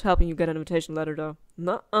 I'm not helping you get an invitation letter, though.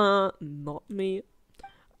 Nuh-uh, not me.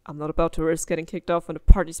 I'm not about to risk getting kicked off when the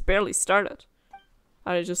party's barely started.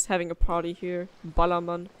 Are they just having a party here?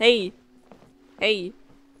 Ballermann. Hey! Hey!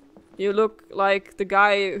 You look like the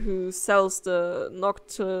guy who sells the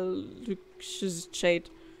Noctilucous Shade.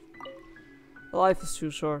 Life is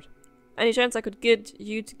too short. Any chance I could get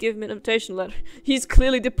you to give me an invitation letter? He's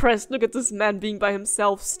clearly depressed. Look at this man being by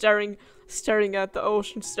himself, staring at the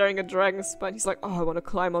ocean, staring at Dragon's Spine. He's like, oh, I want to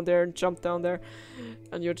climb on there and jump down there.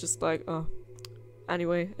 And you're just like, oh.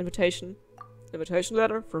 Anyway, invitation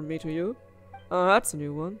letter from me to you. Oh, that's a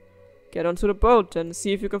new one. Get onto the boat and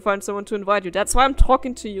see if you can find someone to invite you. That's why I'm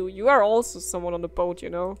talking to you. You are also someone on the boat, you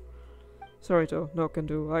know. Sorry though, no can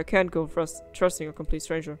do. I can't go trusting a complete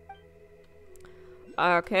stranger.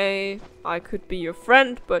 Okay, I could be your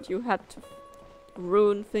friend, but you had to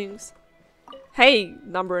ruin things. Hey,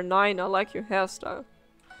 number 9, I like your hairstyle.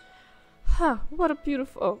 Huh, what a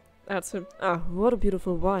beautiful... oh, that's him. What a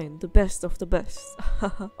beautiful wine, the best of the best.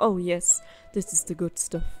 Oh yes, this is the good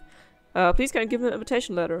stuff. Please can you give me an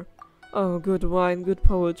invitation letter? Oh, good wine, good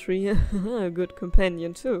poetry, a good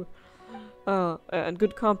companion too. And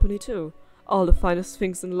good company too. All the finest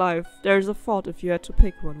things in life. There's a thought if you had to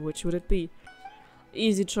pick one, which would it be?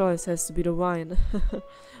 Easy choice has to be the wine.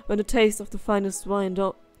 When the taste of the finest wine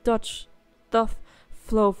doth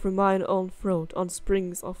flow through mine own throat on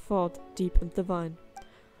springs of thought deep and divine.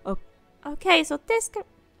 Okay, so this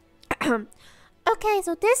Okay,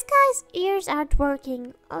 so this guy's ears aren't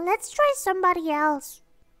working. Let's try somebody else.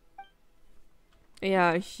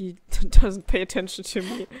 Yeah, he doesn't pay attention to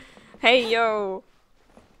me. Hey yo!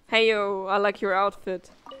 Hey yo, I like your outfit.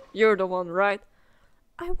 You're the one, right?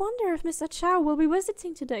 I wonder if Mr. Chow will be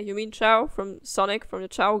visiting today. You mean Chow from Sonic, from the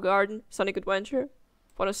Chow Garden? Sonic Adventure?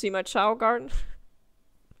 Wanna see my Chow Garden?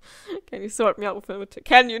 Can you sort me out with him?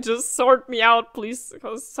 Can you just sort me out, please?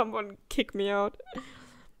 Because someone kick me out.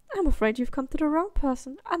 I'm afraid you've come to the wrong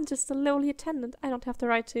person. I'm just a lowly attendant. I don't have the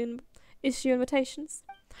right to issue invitations.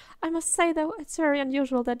 I must say, though, it's very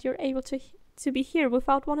unusual that you're able to be here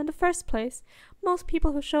without one in the first place. Most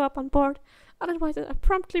people who show up on board uninvited are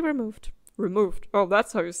promptly removed. Removed? Oh,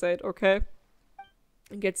 that's how you say it, okay.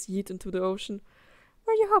 And gets yeeted into the ocean.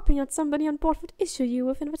 Were you hoping that somebody on board would issue you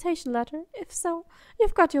with invitation letter? If so,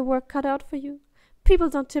 you've got your work cut out for you. People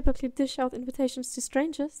don't typically dish out invitations to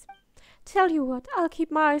strangers. Tell you what, I'll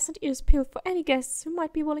keep my eyes and ears peeled for any guests who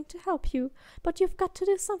might be willing to help you, but you've got to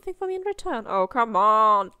do something for me in return. Oh, come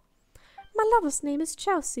on. My lover's name is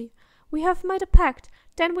Chelsea. We have made a pact.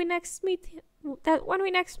 When we next meet,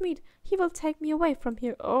 he will take me away from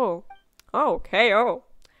here. Oh, okay, oh.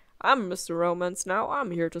 I'm Mr. Romance now.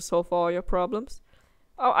 I'm here to solve all your problems.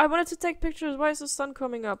 Oh, I wanted to take pictures. Why is the sun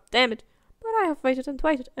coming up? Damn it. But I have waited,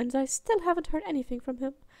 and I still haven't heard anything from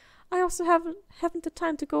him. I also haven't the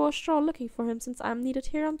time to go ashore looking for him since I'm needed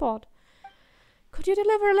here on board. Could you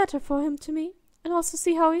deliver a letter for him to me, and also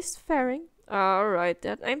see how he's faring? Alright,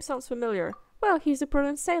 that name sounds familiar. Well, he's a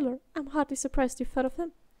brilliant sailor. I'm hardly surprised you've heard of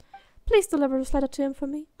him. Please deliver this letter to him for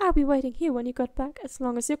me. I'll be waiting here when you got back, as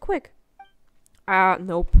long as you're quick.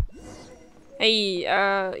 Nope.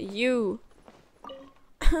 Hey, you.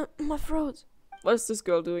 My throat. What is this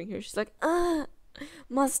girl doing here? She's like,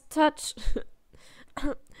 Must touch.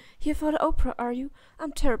 Here for the opera, are you?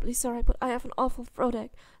 I'm terribly sorry, but I have an awful throat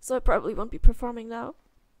ache, so I probably won't be performing now.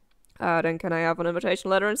 Then can I have an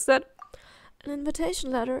invitation letter instead? An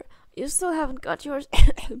invitation letter? You still haven't got yours?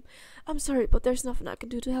 I'm sorry, but there's nothing I can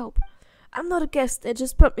do to help. I'm not a guest. They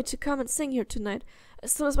just put me to come and sing here tonight.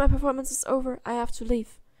 As soon as my performance is over, I have to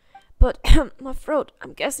leave. But my throat,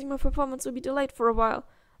 I'm guessing my performance will be delayed for a while.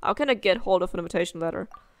 How can I get hold of an invitation letter?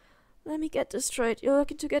 Let me get this straight. You're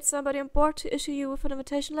looking to get somebody on board to issue you with an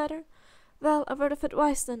invitation letter? Well, a word of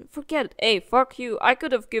advice then. Forget it. Hey, fuck you. I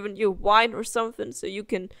could have given you wine or something so you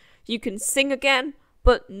can sing again.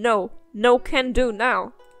 But no can do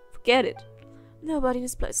now. Forget it. Nobody in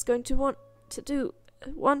this place is going to want to do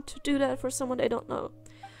that for someone they don't know.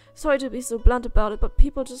 Sorry to be so blunt about it, but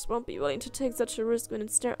people just won't be willing to take such a risk when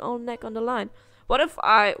it's their own neck on the line. What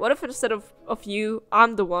if instead of you,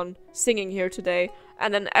 I'm the one singing here today,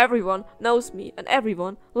 and then everyone knows me, and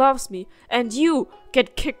everyone loves me, and you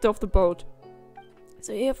get kicked off the boat?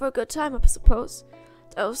 So you're here for a good time, I suppose.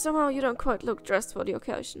 Though somehow you don't quite look dressed for the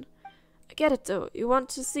occasion. I get it though, you want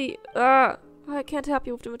to see... I can't help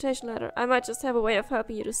you with the invitation letter. I might just have a way of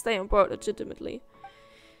helping you to stay on board legitimately.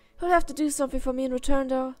 You'll have to do something for me in return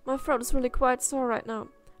though. My throat is really quite sore right now.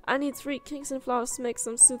 I need 3 Kingston flowers to make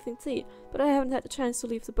some soothing tea, but I haven't had the chance to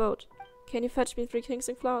leave the boat. Can you fetch me 3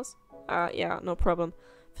 Kingston flowers? Yeah, no problem.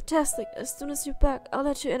 Fantastic. As soon as you're back, I'll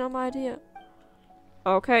let you in on my idea.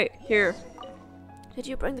 Okay, here. Did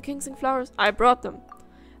you bring the Kingston flowers? I brought them.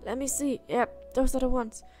 Let me see. Yep, those are the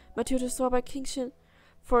ones. My tutor saw by Kingston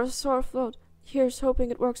for a sore throat. Here's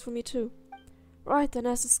hoping it works for me too. Right then,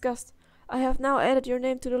 as discussed. I have now added your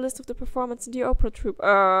name to the list of the performance in the opera troupe.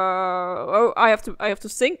 Oh, I have to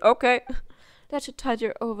sing? Okay. That should tide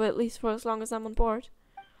you over at least for as long as I'm on board.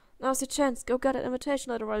 Now's your chance. Go get an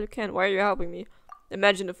invitation letter while you can. Why are you helping me?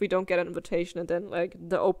 Imagine if we don't get an invitation and then, like,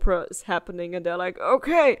 the opera is happening and they're like,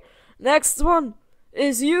 okay, next one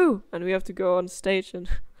is you. And we have to go on stage and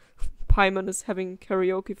Paimon is having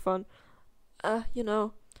karaoke fun. You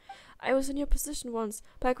know, I was in your position once,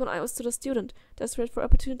 back when I was still a student, desperate for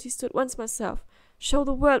opportunities to advance myself, show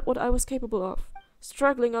the world what I was capable of.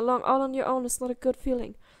 Struggling along all on your own is not a good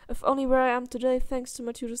feeling. If only where I am today, thanks to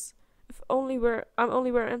my tutor's... I'm only where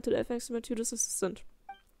I am today, thanks to my tutor's assistant.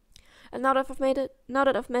 And now that I've made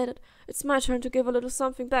it, it's my turn to give a little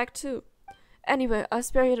something back too. Anyway, I'll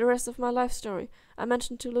spare you the rest of my life story. I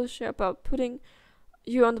mentioned to Lucia about putting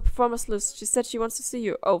you on the performance list. She said she wants to see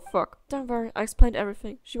you. Oh, fuck. Don't worry, I explained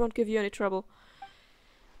everything. She won't give you any trouble.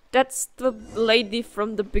 That's the lady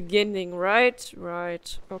from the beginning, right?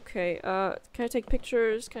 Right. Okay, can I take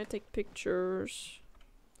pictures? I can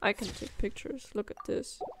take pictures. Look at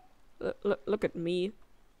this. Look at me.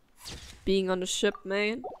 Being on the ship,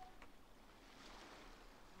 man.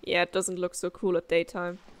 Yeah, it doesn't look so cool at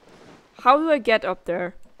daytime. How do I get up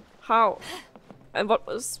there? How? And what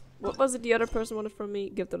was it the other person wanted from me?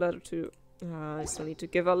 Give the letter to... I still need to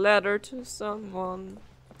give a letter to someone.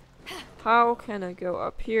 How can I go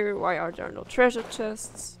up here? Why are there no treasure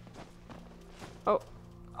chests?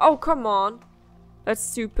 Oh, come on. That's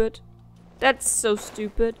stupid. That's so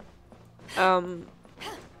stupid.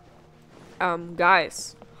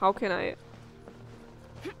 Guys, how can I...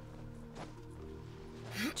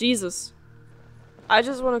 Jesus. I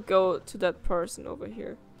just want to go to that person over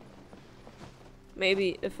here.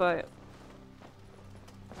 Maybe if I...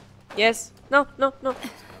 Yes. No, no, no.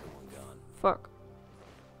 Fuck.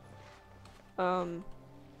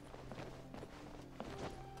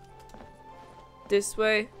 This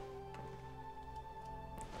way.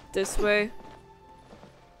 This way.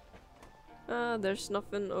 There's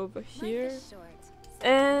nothing over here. Life is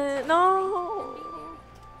short. No!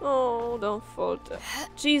 Oh, don't fall down.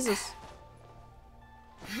 Jesus.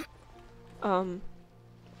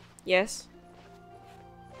 Yes.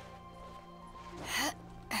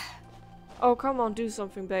 Oh, come on, do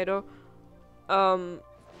something, Beto.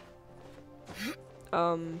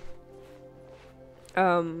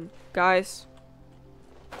 Guys.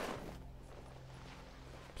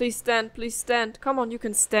 Please stand, please stand. Come on, you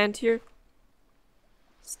can stand here.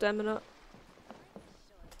 Stamina.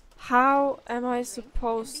 How am I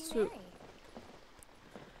supposed to...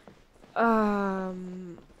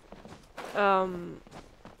 Am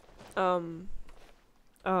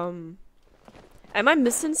I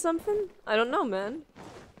missing something? I don't know, man.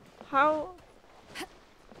 How...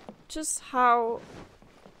 Just how...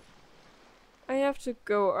 I have to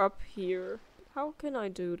go up here. How can I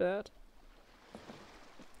do that?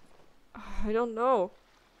 I don't know.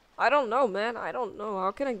 I don't know, man. I don't know.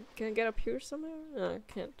 How can I get up here somewhere? No, I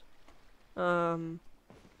can't.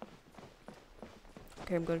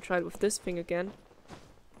 Okay, I'm gonna try it with this thing again.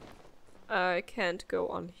 I can't go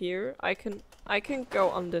on here. I can go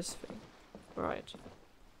on this thing. Right.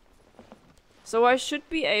 So I should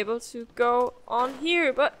be able to go on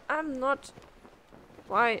here, but I'm not.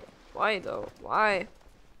 Why? Why though? Why?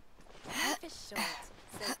 Life is short,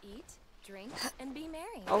 so eat, drink, and be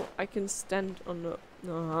merry. Oh, I can stand on the...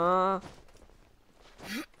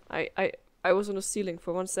 I was on the ceiling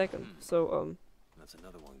for 1 second, so, That's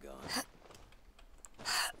another one gone.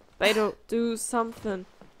 Beto, do something.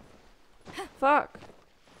 Fuck.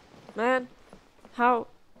 Man. How?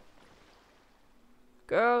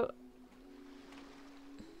 Girl.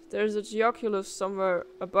 There's a Geoculus somewhere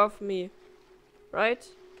above me. Right?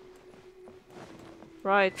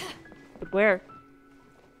 Right. But where?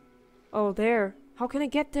 Oh, there. How can I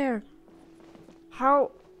get there?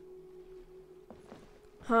 How?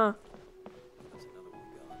 Huh. That's another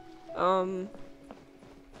one gone.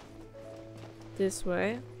 This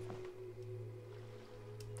way.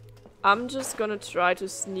 I'm just gonna try to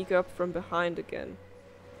sneak up from behind again.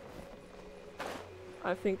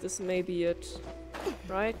 I think this may be it.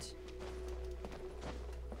 Right?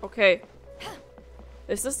 Okay.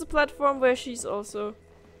 Is this the platform where she's also...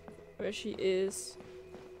 Where she is?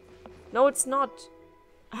 No, it's not.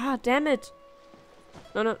 Ah, damn it.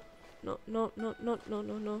 No, no. No, no, no, no, no,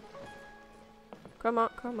 no, no. Come on,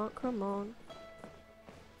 come on, come on.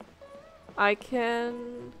 I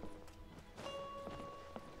can...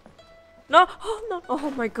 No! Oh, no! Oh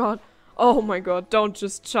my god. Oh my god, don't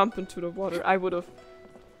just jump into the water. I would have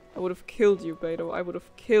killed you, Beto. I would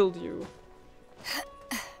have killed you.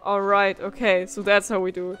 Alright, okay, so that's how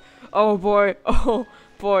we do it. Oh boy, oh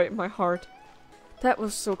boy, my heart. That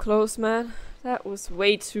was so close, man. That was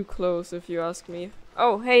way too close, if you ask me.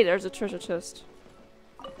 Oh, hey, there's a treasure chest.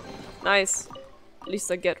 Nice. At least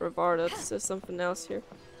I get rewarded. There's something else here.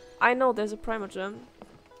 I know there's a Primogem.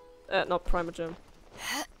 Not Primogem.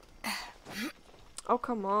 Oh,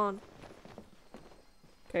 come on.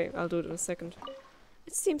 Okay, I'll do it in a second.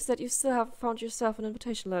 It seems that you still haven't found yourself an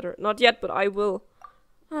invitation letter. Not yet, but I will.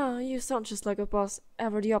 Ah, you sound just like a boss,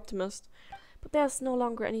 ever the optimist. But there's no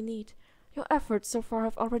longer any need. Your efforts so far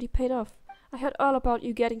have already paid off. I heard all about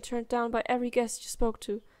you getting turned down by every guest you spoke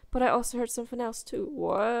to, but I also heard something else too.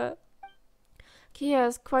 What? Kia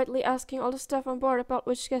is quietly asking all the staff on board about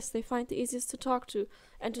which guests they find the easiest to talk to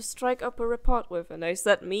and to strike up a rapport with, and they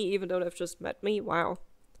said me even though they've just met me. Wow.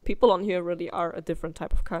 People on here really are a different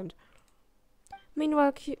type of kind.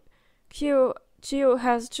 Meanwhile, Gio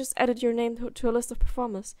has just added your name to a list of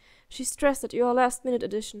performers. She stressed that you are a last-minute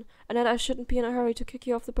addition and that I shouldn't be in a hurry to kick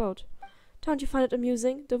you off the boat. Don't you find it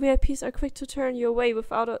amusing? The VIPs are quick to turn you away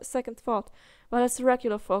without a second thought, while it's the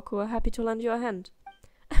regular folk who are happy to lend you a hand.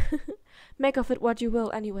 Make of it what you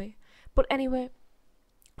will, anyway. But anyway,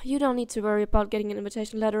 you don't need to worry about getting an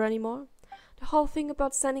invitation letter anymore. The whole thing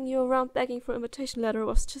about sending you around begging for an invitation letter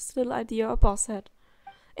was just a little idea our boss had.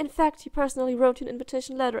 In fact, he personally wrote you an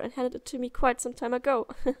invitation letter and handed it to me quite some time ago.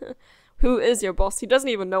 Who is your boss? He doesn't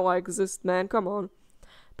even know I exist, man. Come on.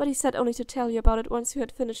 But he said only to tell you about it once you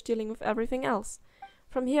had finished dealing with everything else.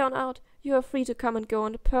 From here on out, you are free to come and go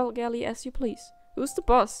on the Pearl Galley as you please. Who's the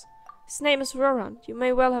boss? His name is Roran. You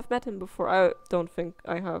may well have met him before. I don't think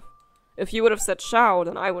I have. If you would have said Shao,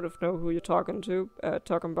 then I would have known who you're talking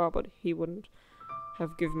about, but he wouldn't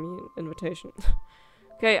have given me an invitation.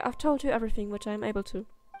 Okay, I've told you everything which I am able to.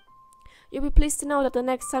 You'll be pleased to know that the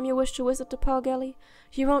next time you wish to visit the Pearl Galley,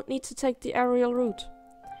 you won't need to take the aerial route.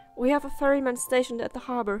 We have a ferryman stationed at the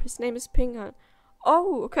harbor. His name is Pinghan.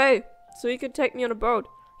 Oh, okay. So he can take me on a boat.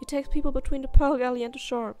 He takes people between the Pearl Galley and the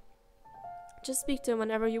shore. Just speak to him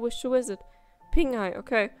whenever you wish to visit. Pinghai,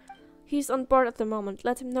 okay. He's on board at the moment.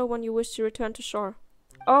 Let him know when you wish to return to shore.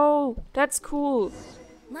 Oh, that's cool.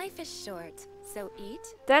 Life is short, so eat,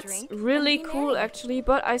 That's drink, really and be cool, merry. actually,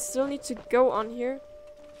 but I still need to go on here.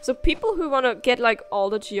 So people who want to get, like,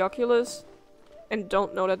 all the Geoculus and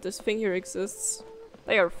don't know that this thing here exists,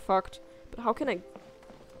 they are fucked. But how can I...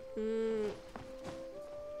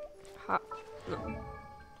 No.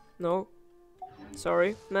 No.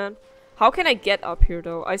 Sorry, man. How can I get up here,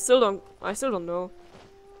 though? I still don't know.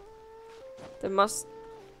 There must...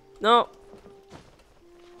 No.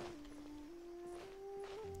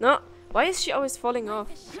 No. Why is she always falling off?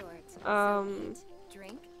 Life is short, so eat,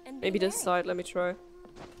 drink, and be Maybe this merry. side. Let me try.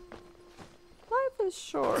 Life is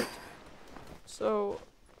short. So...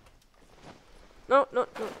 No.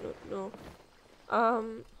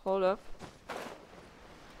 Hold up.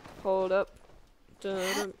 Hold up.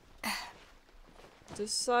 Dun-dun.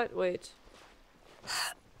 This side, wait.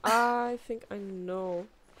 I think I know.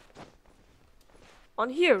 On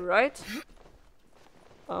here, right?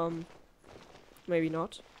 Maybe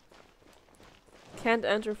not. Can't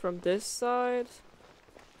enter from this side.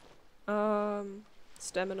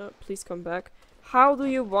 Stamina, please come back. How do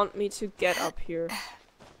you want me to get up here?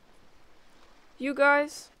 You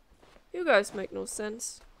guys make no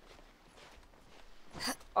sense.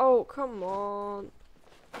 Oh, come on.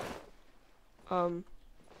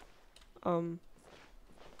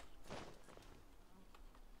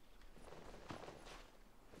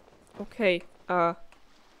 Okay,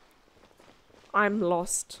 I'm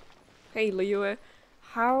lost. Hey, Liyue,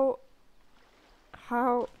 how...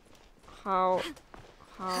 I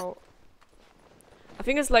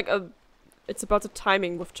think it's like it's about the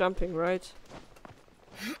timing with jumping, right?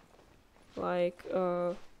 Like,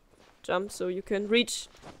 jump so you can reach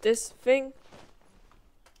this thing.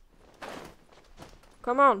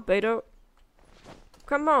 Come on, Beto.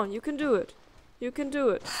 Come on, you can do it. You can do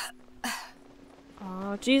it.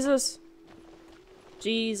 Ah, Jesus.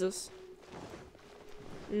 Jesus.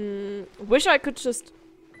 Wish I could just...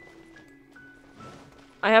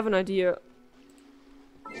 I have an idea.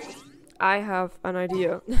 I have an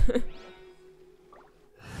idea.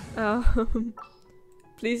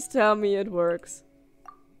 Please tell me it works.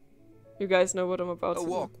 You guys know what I'm about to do. A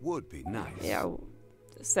walk would be nice. Yeah,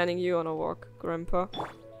 sending you on a walk, Grandpa.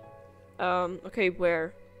 Okay,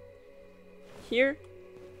 where? Here?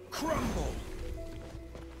 Crumble.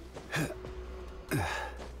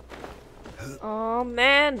 Oh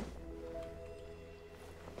man!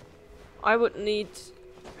 I would need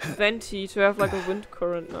Venti to have like a wind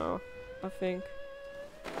current now, I think.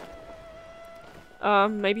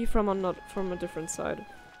 Maybe from a different side.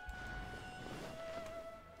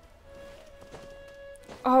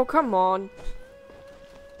 Oh, come on!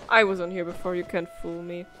 I was on here before, you can't fool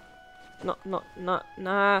me. Nah.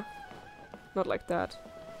 Not like that.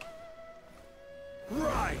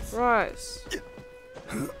 Rise. Rise.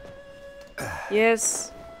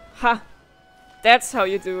 Yes. Ha! That's how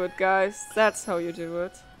you do it, guys. That's how you do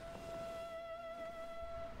it.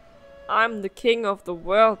 I'm the king of the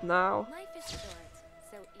world now. Life is short,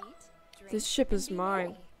 so eat, drink, This ship and is be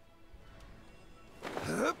mine.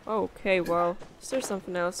 merry. Okay, well, is there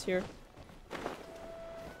something else here?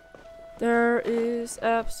 There is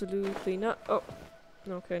absolutely not. Oh,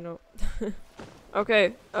 okay, no.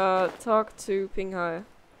 Okay, talk to Pinghai.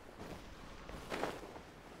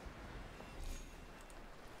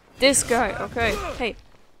 This guy, okay. Hey,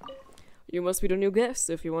 you must be the new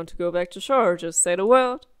guest. If you want to go back to shore, just say the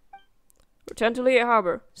word. Return to Lea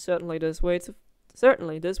Harbor. Certainly this way for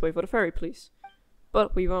the ferry, please.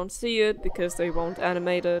 But we won't see it because they won't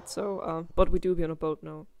animate it. So, but we do be on a boat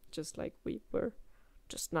now, just like we were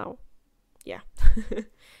just now. Yeah,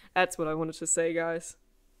 that's what I wanted to say, guys.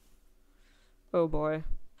 Oh boy,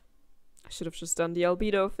 I should have just done the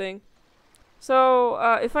albedo thing. So,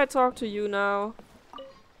 if I talk to you now,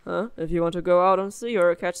 if you want to go out on sea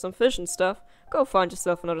or catch some fish and stuff, go find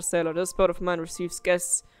yourself another sailor. This boat of mine receives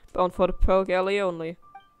guests bound for the Pearl Galley only.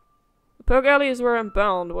 The Pearl Galley is where I'm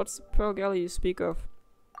bound. What's the Pearl Galley you speak of?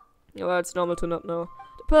 Well, it's normal to not know.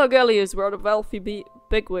 The Pearl Galley is where the wealthy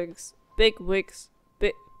bigwigs.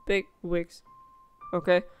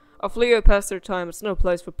 Okay. Of Leo past their time. It's no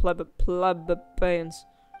place for plebeians.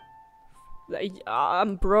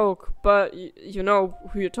 I'm broke, but you know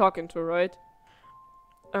who you're talking to, right?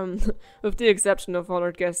 With the exception of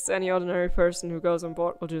honored guests, any ordinary person who goes on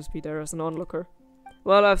board will just be there as an onlooker.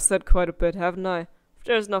 Well, I've said quite a bit, haven't I? If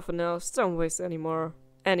there's nothing else, don't waste any more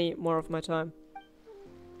of my time.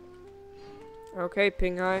 Okay,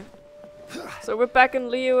 Ping Hai. So we're back in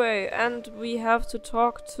Liyue, and we have to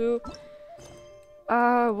talk to...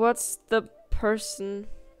 what's the person...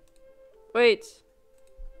 Wait.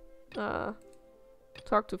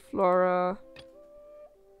 Talk to Flora.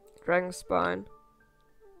 Dragonspine.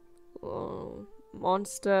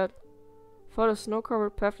 Mondstadt. Follow the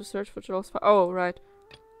snow-covered path to search for Joel's... Oh, right.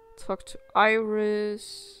 Talk to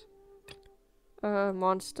Iris.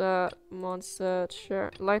 Mondstadt.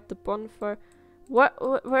 Share. Light the bonfire.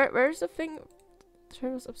 Where's the thing?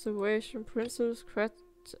 Travis observation. Princess.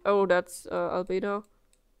 Oh, that's Albedo.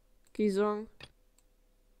 Gizong.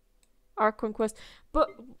 Our conquest. But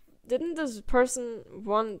didn't this person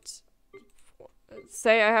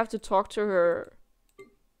say I have to talk to her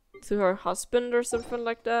husband or something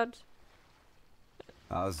like that?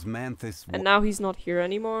 Osmanthus. And now he's not here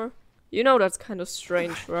anymore. You know that's kind of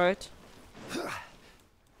strange, right?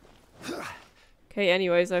 Okay,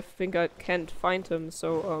 anyways, I think I can't find him,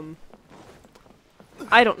 so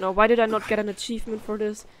I don't know. Why did I not get an achievement for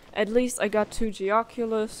this? At least I got 2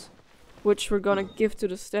 Geoculus, which we're gonna give to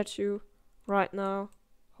the statue right now.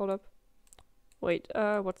 Hold up. Wait,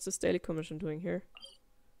 what's this daily commission doing here?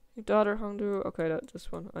 Your daughter, Hongdu. Okay,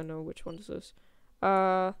 this one. I know which one this is.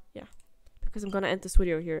 Yeah. Because I'm gonna end this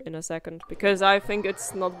video here in a second. Because I think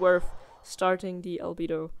it's not worth starting the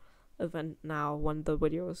Albedo event now when the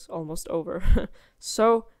video is almost over.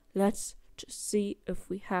 So, let's just see if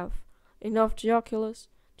we have enough Geoculus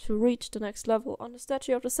to reach the next level on the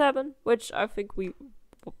Statue of the Seven, which I think we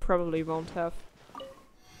probably won't have.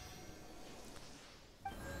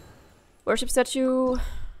 Worship Statue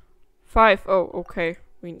 5. Oh, okay.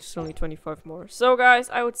 We still need 25 more. So guys,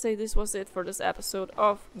 I would say this was it for this episode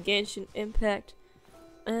of Genshin Impact.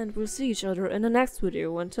 And we'll see each other in the next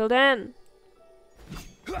video. Until then,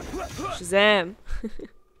 Shazam!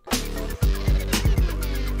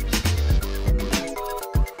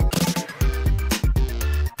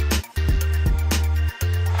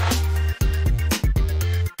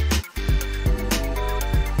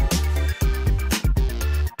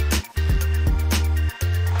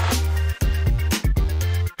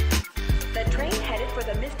 The train headed for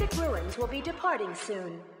the Mystic Ruins will be departing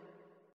soon.